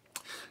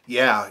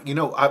 Yeah, you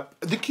know,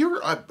 The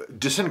Cure,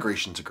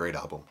 Disintegration's a great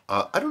album.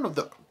 I don't know,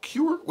 The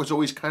Cure was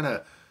always kind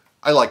of,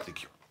 I like The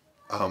Cure.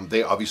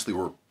 They obviously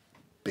were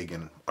big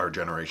in our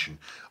generation.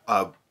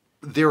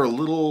 They're a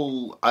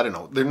little, I don't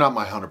know, they're not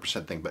my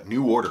 100% thing, but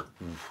New Order.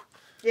 Oof.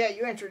 Yeah,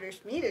 you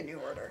introduced me to New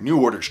Order. New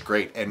Order's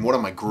great, and one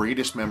of my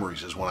greatest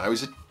memories is when I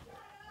was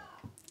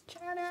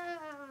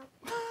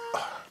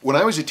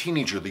a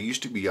teenager, there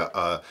used to be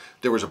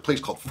there was a place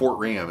called Fort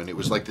Ram, and it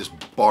was like this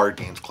bar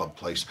dance club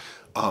place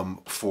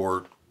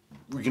for,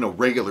 you know,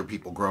 regular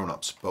people,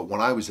 grown-ups. But when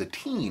I was a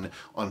teen,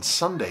 on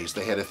Sundays,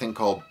 they had a thing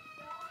called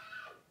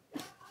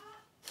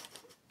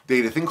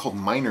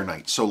minor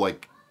night. So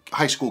like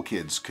high school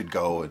kids could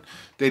go, and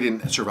they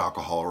didn't serve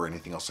alcohol or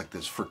anything else like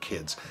this for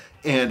kids.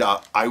 And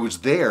I was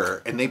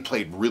there, and they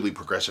played really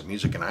progressive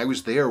music. And I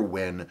was there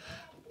when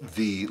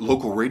the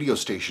local radio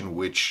station,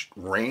 which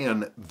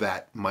ran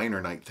that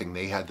minor night thing,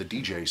 they had the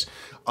DJs,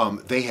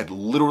 they had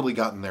literally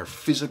gotten their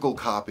physical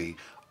copy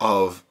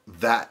of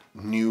that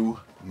New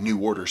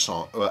Order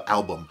song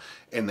album,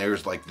 and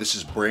there's like, this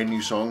is brand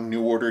new song,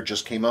 New Order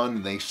just came on,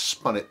 and they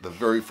spun it the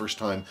very first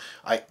time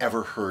I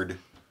ever heard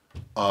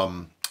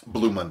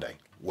Blue Monday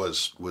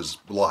was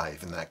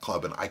live in that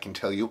club, and I can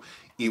tell you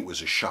it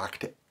was a shock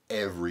to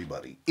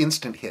everybody.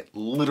 Instant hit,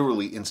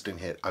 literally instant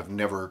hit. I've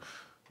never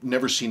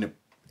seen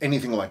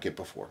anything like it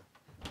before.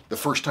 The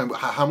first time,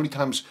 how many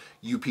times,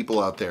 you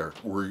people out there,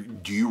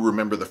 do you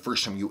remember the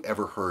first time you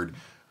ever heard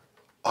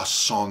a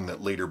song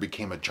that later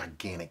became a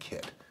gigantic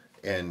hit?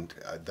 And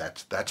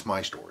that's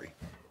my story.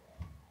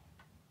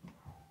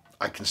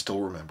 I can still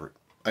remember it.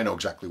 I know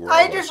exactly where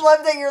I was. I just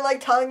love that you're like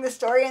telling the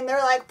story and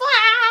they're like, blah!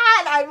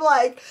 And I'm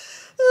like,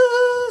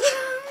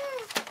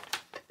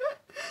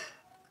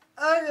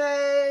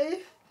 okay.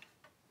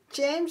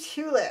 James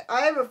Hewlett.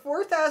 I have a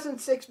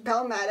 4006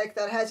 Bellmatic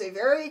that has a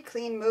very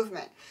clean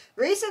movement.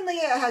 Recently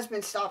it has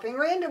been stopping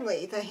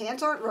randomly. The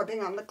hands aren't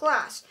rubbing on the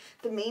glass.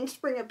 The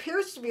mainspring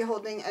appears to be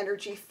holding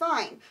energy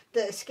fine.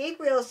 The escape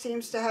wheel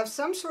seems to have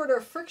some sort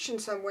of friction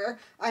somewhere.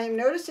 I am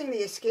noticing the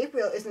escape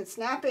wheel isn't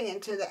snapping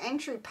into the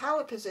entry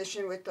pallet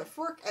position with the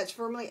fork as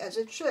firmly as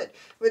it should.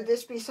 Would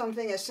this be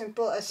something as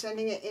simple as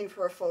sending it in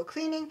for a full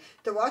cleaning?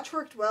 The watch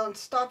worked well and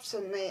stopped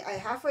suddenly. I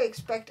halfway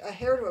expect a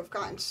hair to have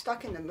gotten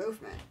stuck in the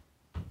movement.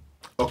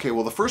 Okay,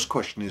 well, the first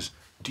question is,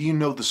 do you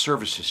know the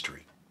service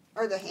history?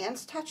 Are the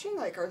hands touching?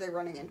 Like, are they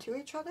running into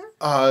each other?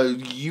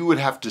 You would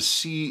have to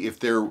see if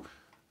they're...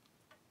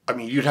 I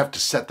mean, you'd have to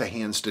set the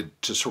hands to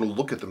sort of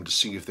look at them to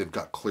see if they've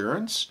got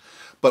clearance.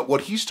 But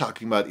what he's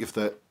talking about, if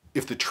the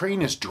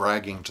train is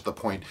dragging to the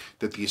point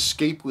that the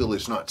escape wheel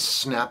is not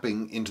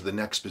snapping into the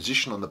next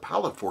position on the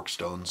pallet fork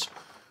stones,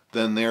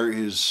 then there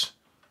is...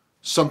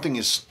 something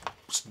is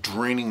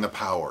draining the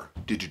power.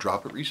 Did you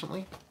drop it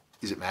recently?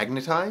 Is it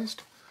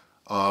magnetized?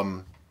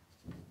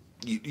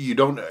 You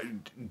don't,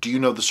 do you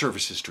know the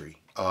service history?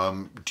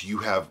 Do you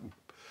have,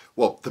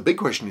 well, the big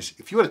question is,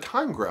 if you had a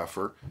time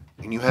grapher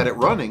and you had it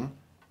running,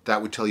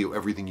 that would tell you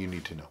everything you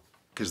need to know,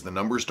 because the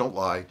numbers don't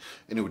lie,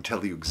 and it would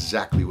tell you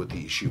exactly what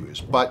the issue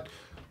is. But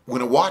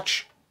when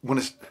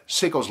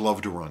Seikos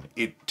love to run,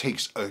 it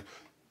takes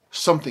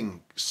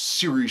something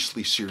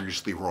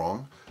seriously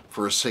wrong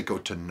for a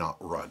Seiko to not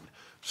run.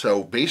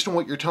 So based on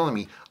what you're telling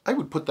me, I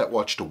would put that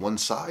watch to one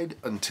side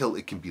until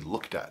it can be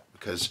looked at,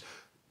 because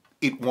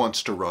it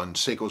wants to run.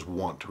 Seikos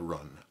want to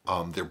run.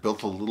 They're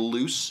built a little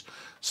loose,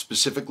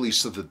 specifically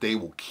so that they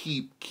will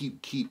keep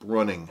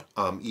running,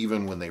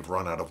 even when they've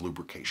run out of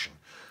lubrication.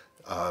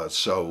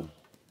 So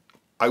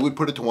I would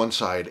put it to one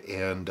side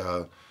and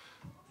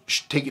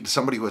take it to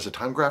somebody who has a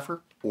time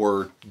grapher,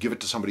 or give it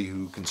to somebody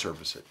who can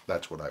service it.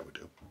 That's what I would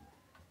do.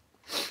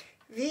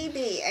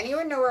 VB,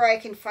 anyone know where I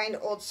can find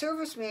old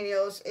service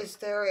manuals? Is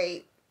there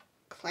a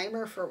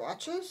climber for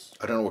watches?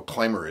 I don't know what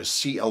climber is.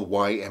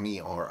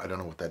 C-L-Y-M-E-R. I don't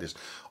know what that is.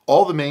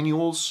 All the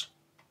manuals,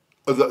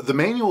 the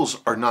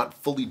manuals are not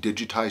fully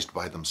digitized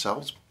by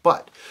themselves,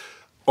 but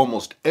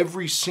almost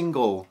every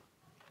single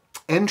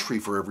entry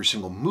for every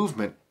single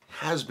movement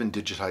has been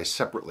digitized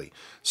separately.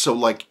 So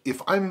like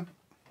if I'm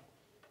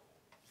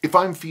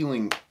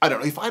feeling, I don't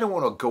know, if I don't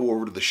want to go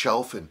over to the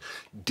shelf and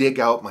dig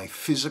out my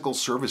physical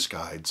service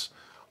guides,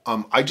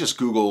 I just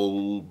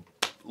Google,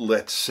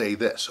 let's say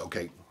this,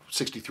 okay,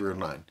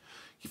 6309.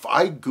 If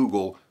I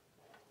Google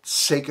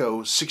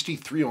Seiko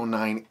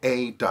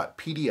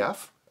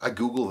 6309A.pdf, I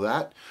Google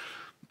that,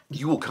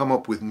 you will come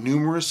up with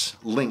numerous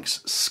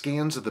links,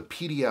 scans of the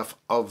PDF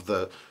of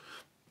the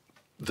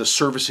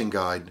servicing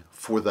guide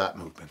for that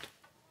movement.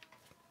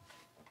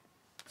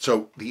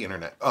 So the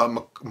internet.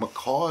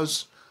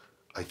 Macaw's,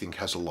 I think,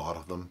 has a lot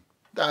of them.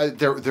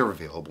 They're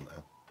available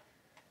now.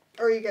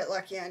 Or you get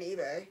lucky on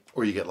eBay.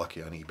 Or you get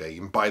lucky on eBay.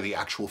 You can buy the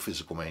actual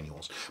physical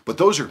manuals. But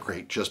those are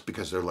great just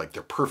because they're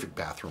perfect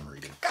bathroom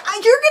reading. God,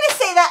 you're going to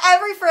say that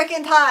every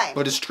freaking time.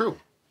 But it's true.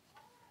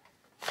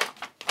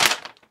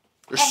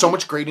 There's so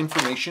much great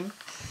information.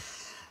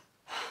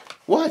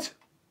 What?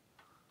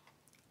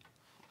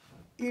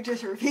 You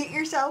just repeat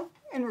yourself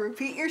and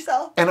repeat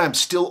yourself. And I'm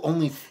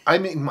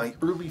in my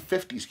early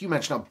 50s. Can you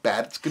imagine how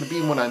bad it's going to be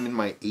when I'm in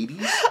my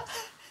 80s?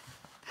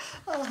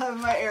 I'll have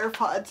my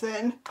AirPods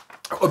in.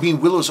 I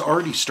mean, Willow's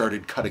already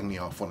started cutting me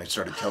off when I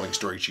started telling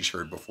stories she's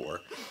heard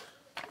before.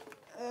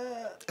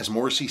 As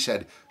Morrissey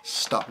said,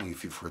 stop me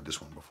if you've heard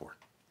this one before.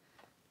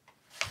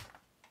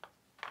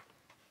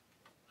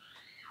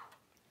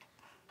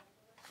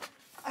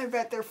 I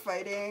bet they're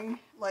fighting,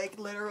 like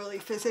literally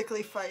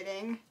physically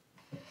fighting.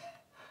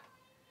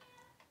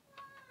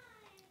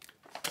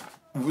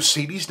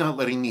 Sadie's not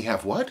letting me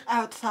have what?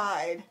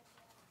 Outside.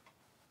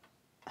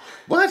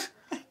 What?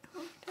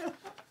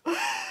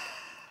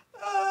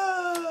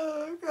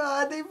 Oh,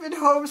 God, they've been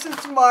home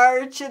since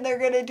March, and they're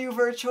going to do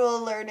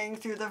virtual learning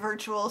through the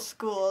virtual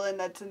school, and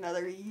that's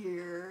another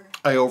year.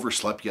 I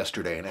overslept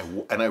yesterday,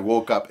 and I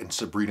woke up, and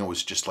Sabrina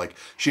was just like,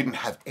 she didn't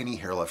have any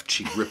hair left.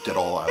 She ripped it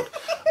all out.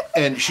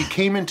 And she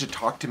came in to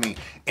talk to me,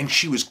 and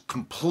she was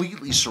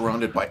completely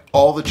surrounded by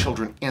all the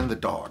children and the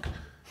dog.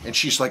 And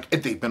she's like,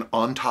 they've been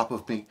on top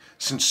of me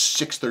since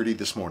 6:30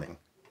 this morning.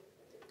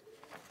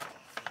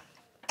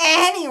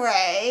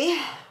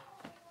 Anyway...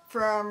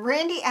 From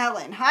Randy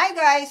Allen. Hi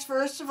guys,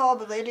 first of all,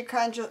 belated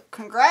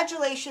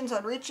congratulations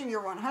on reaching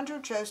your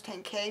 100 shows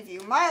 10K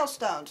view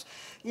milestones.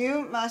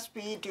 You must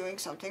be doing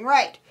something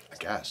right. I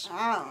guess.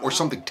 Or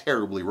something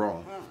terribly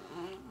wrong.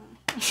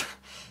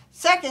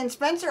 Second,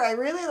 Spencer, I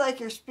really like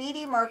your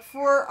Speedy Mark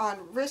IV on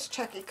wrist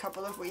check a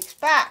couple of weeks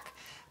back.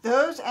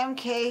 Those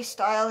MK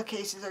style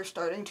cases are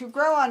starting to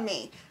grow on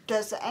me.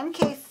 Does the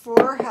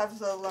MK4 have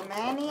the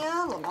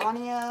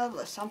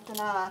Lamania, something,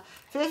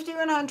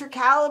 5100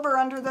 caliber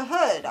under the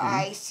hood? Mm-hmm.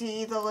 I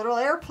see the little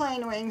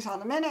airplane wings on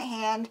the minute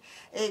hand.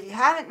 If you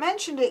haven't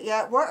mentioned it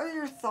yet, what are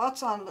your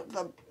thoughts on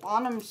the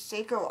Bonham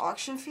Seiko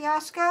auction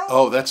fiasco?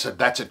 Oh, that's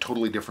a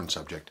totally different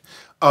subject.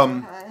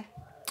 Okay.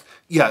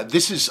 Yeah,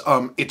 this is,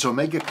 it's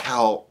Omega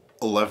Cal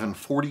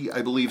 1140,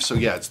 I believe. So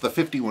yeah, it's the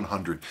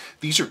 5100.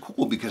 These are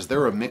cool because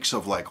they're a mix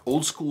of like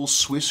old school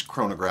Swiss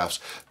chronographs,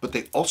 but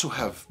they also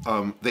have,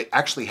 they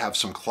actually have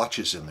some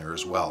clutches in there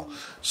as well.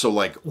 So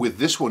like with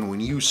this one, when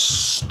you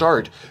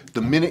start,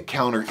 the minute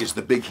counter is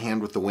the big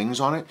hand with the wings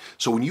on it.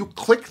 So when you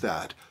click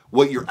that,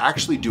 what you're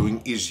actually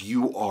doing is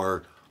you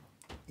are,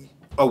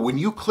 when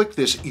you click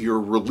this, you're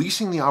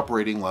releasing the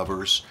operating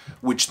levers,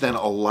 which then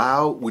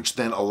allow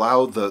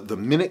the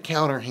minute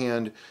counter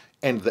hand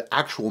and the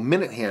actual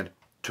minute hand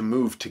to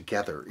move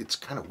together. It's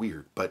kind of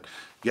weird, but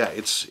yeah,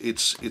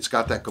 it's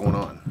got that going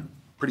on.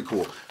 Pretty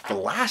cool. The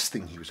last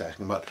thing he was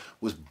asking about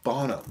was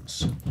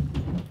Bonhams.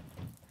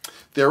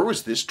 There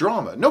was this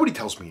drama. Nobody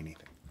tells me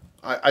anything.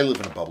 I live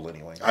in a bubble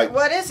anyway.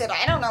 What is it?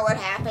 I don't know what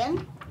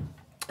happened.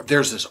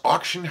 There's this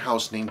auction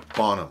house named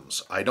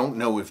Bonhams. I don't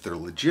know if they're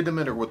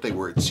legitimate or what they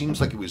were. It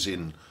seems like it was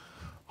in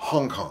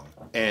Hong Kong.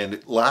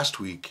 And last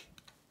week,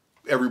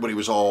 everybody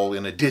was all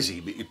in a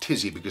tizzy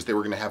because they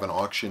were going to have an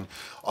auction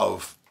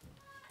of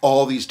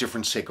all these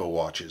different Seiko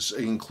watches,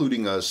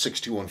 including a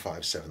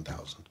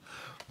 6215-7000.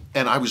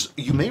 And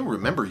you may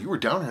remember, you were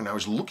down here and I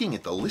was looking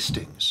at the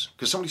listings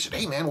because somebody said,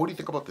 hey man, what do you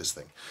think about this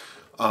thing?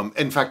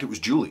 In fact, it was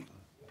Julie.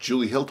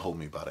 Julie Hill told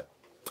me about it.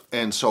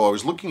 And so I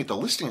was looking at the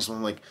listings and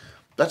I'm like,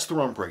 that's the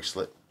wrong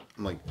bracelet.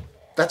 I'm like,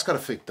 that's got a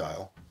fake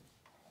dial.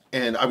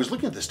 And I was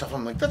looking at this stuff,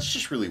 I'm like, that's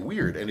just really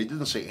weird. And it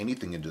didn't say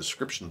anything in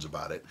descriptions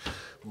about it.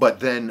 But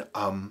then,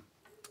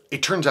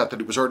 it turns out that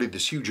it was already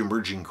this huge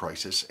emerging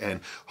crisis, and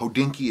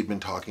Hodinkee had been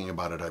talking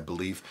about it, I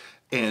believe,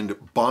 and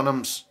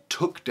Bonhams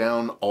took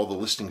down all the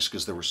listings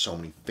because there were so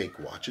many fake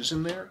watches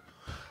in there.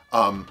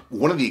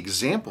 One of the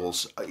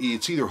examples,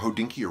 it's either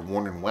Hodinkee or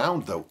Worn and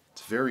Wound, though.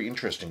 It's very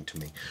interesting to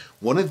me.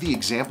 One of the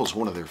examples,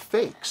 one of their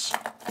fakes,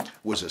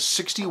 was a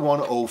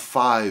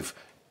 6105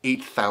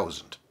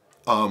 8000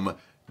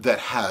 that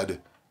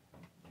had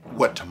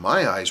what, to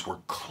my eyes, were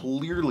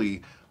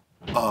clearly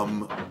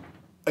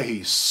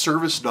a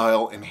service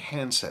dial and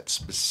handset.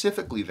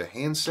 Specifically, the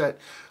handset,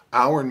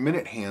 hour and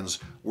minute hands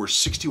were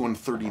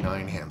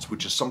 6139 hands,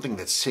 which is something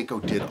that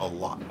Seiko did a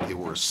lot. They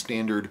were a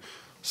standard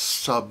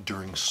sub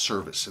during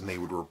service, and they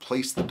would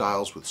replace the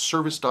dials with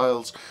service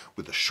dials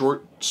with a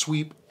short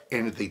sweep,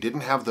 and they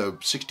didn't have the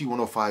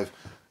 6105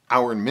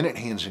 hour and minute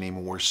hands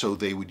anymore, so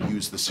they would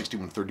use the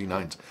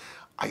 6139s.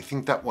 I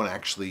think that one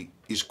actually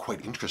is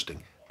quite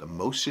interesting. The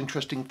most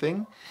interesting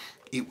thing,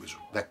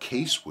 that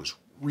case was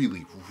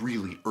really,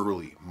 really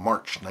early,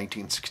 March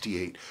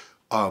 1968.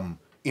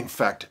 In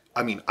fact,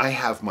 I mean, I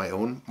have my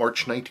own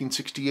March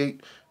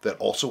 1968 that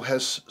also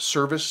has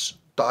service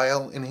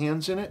dial and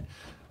hands in it.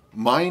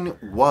 Mine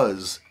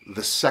was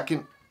the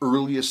second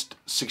earliest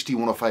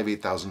 6105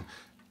 8000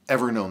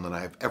 ever known that I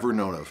have ever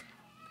known of.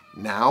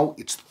 Now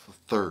it's the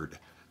third.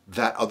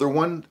 That other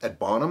one at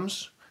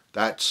Bonhams,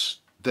 that's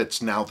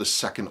now the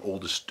second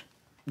oldest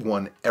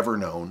one ever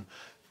known,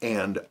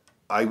 and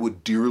I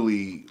would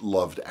dearly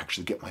love to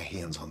actually get my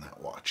hands on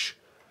that watch.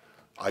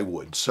 I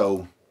would.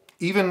 So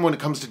even when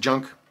it comes to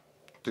junk,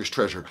 there's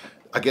treasure.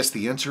 I guess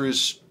the answer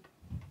is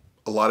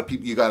a lot of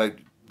people, you gotta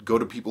go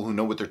to people who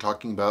know what they're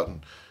talking about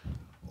and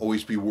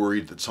always be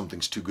worried that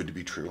something's too good to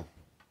be true.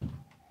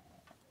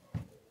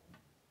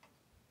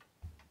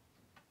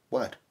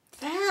 What?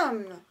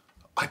 Them.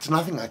 It's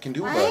nothing I can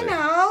do about I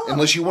know. it.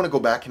 Unless you want to go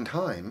back in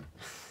time.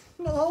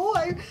 No,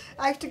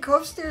 I have to go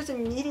upstairs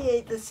and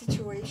mediate the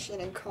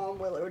situation and calm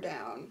Willow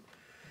down.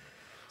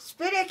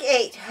 Spittick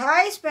 8.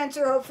 Hi,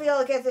 Spencer. Hopefully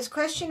I'll get this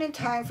question in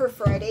time for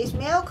Friday's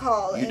mail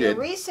call. You in did. A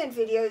recent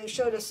video, you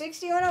showed a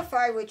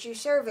 6105 which you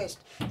serviced.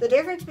 The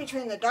difference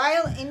between the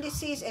dial,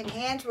 indices, and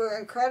hands were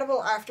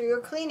incredible after your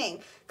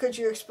cleaning. Could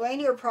you explain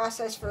your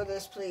process for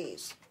this,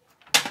 please?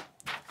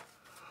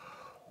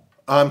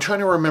 I'm trying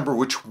to remember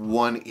which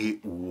one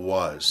it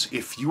was.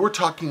 If you were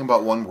talking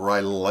about one where I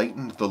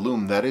lightened the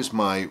loom, that is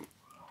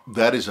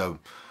a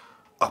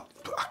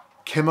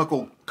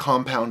chemical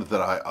compound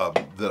that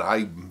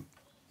I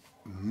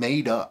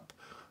made up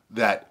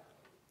that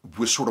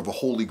was sort of a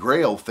holy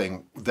grail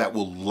thing that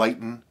will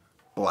lighten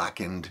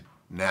blackened,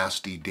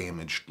 nasty,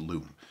 damaged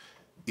loom.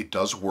 It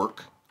does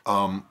work.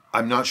 I'm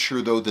not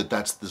sure though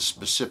that's the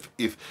specific.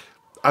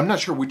 I'm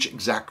not sure which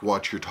exact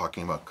watch you're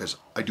talking about because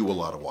I do a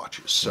lot of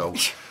watches. So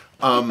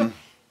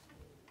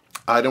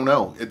I don't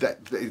know.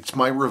 It's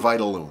my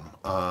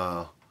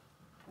Revitaloom,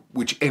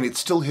 and it's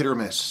still hit or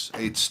miss.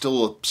 It's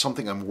still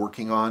something I'm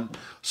working on.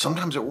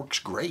 Sometimes it works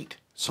great.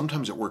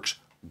 Sometimes it works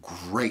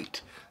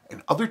great.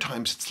 And other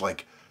times it's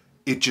like,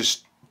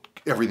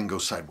 everything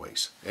goes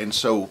sideways. And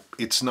so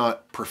it's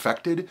not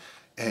perfected.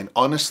 And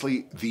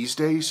honestly, these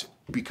days,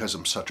 because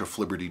I'm such a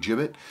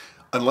flibberty-gibbet,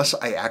 unless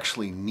I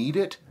actually need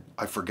it,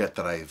 I forget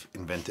that I've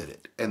invented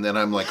it. And then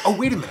I'm like, oh,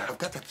 wait a minute, I've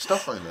got that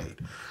stuff I made.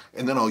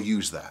 And then I'll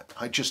use that.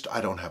 I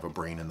don't have a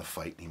brain in the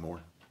fight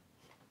anymore.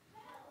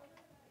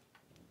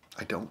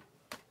 I don't.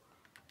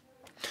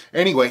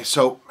 Anyway,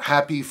 so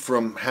happy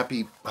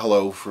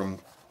hello from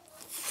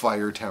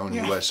Firetown,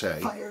 USA.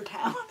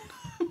 Firetown.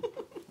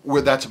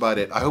 Where that's about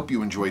it. I hope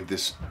you enjoyed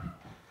this.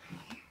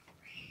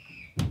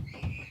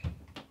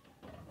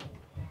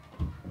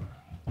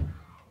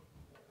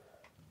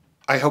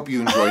 I hope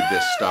you enjoyed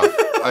this stuff.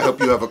 I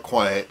hope you have a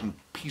quiet and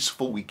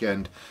peaceful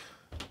weekend,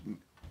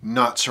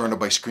 not surrounded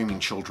by screaming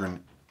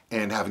children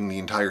and having the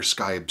entire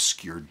sky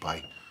obscured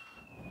by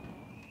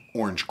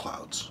orange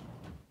clouds.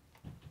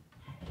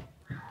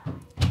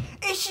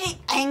 Is she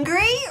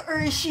angry,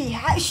 or is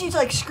she's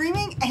like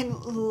screaming and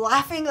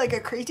laughing like a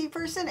crazy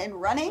person and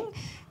running?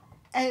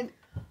 And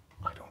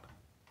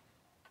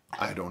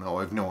I don't know.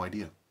 I have no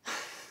idea.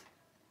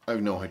 I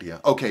have no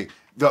idea. Okay,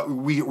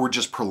 we're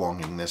just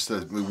prolonging this.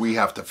 We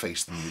have to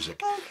face the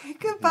music. Okay,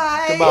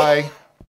 goodbye. Goodbye.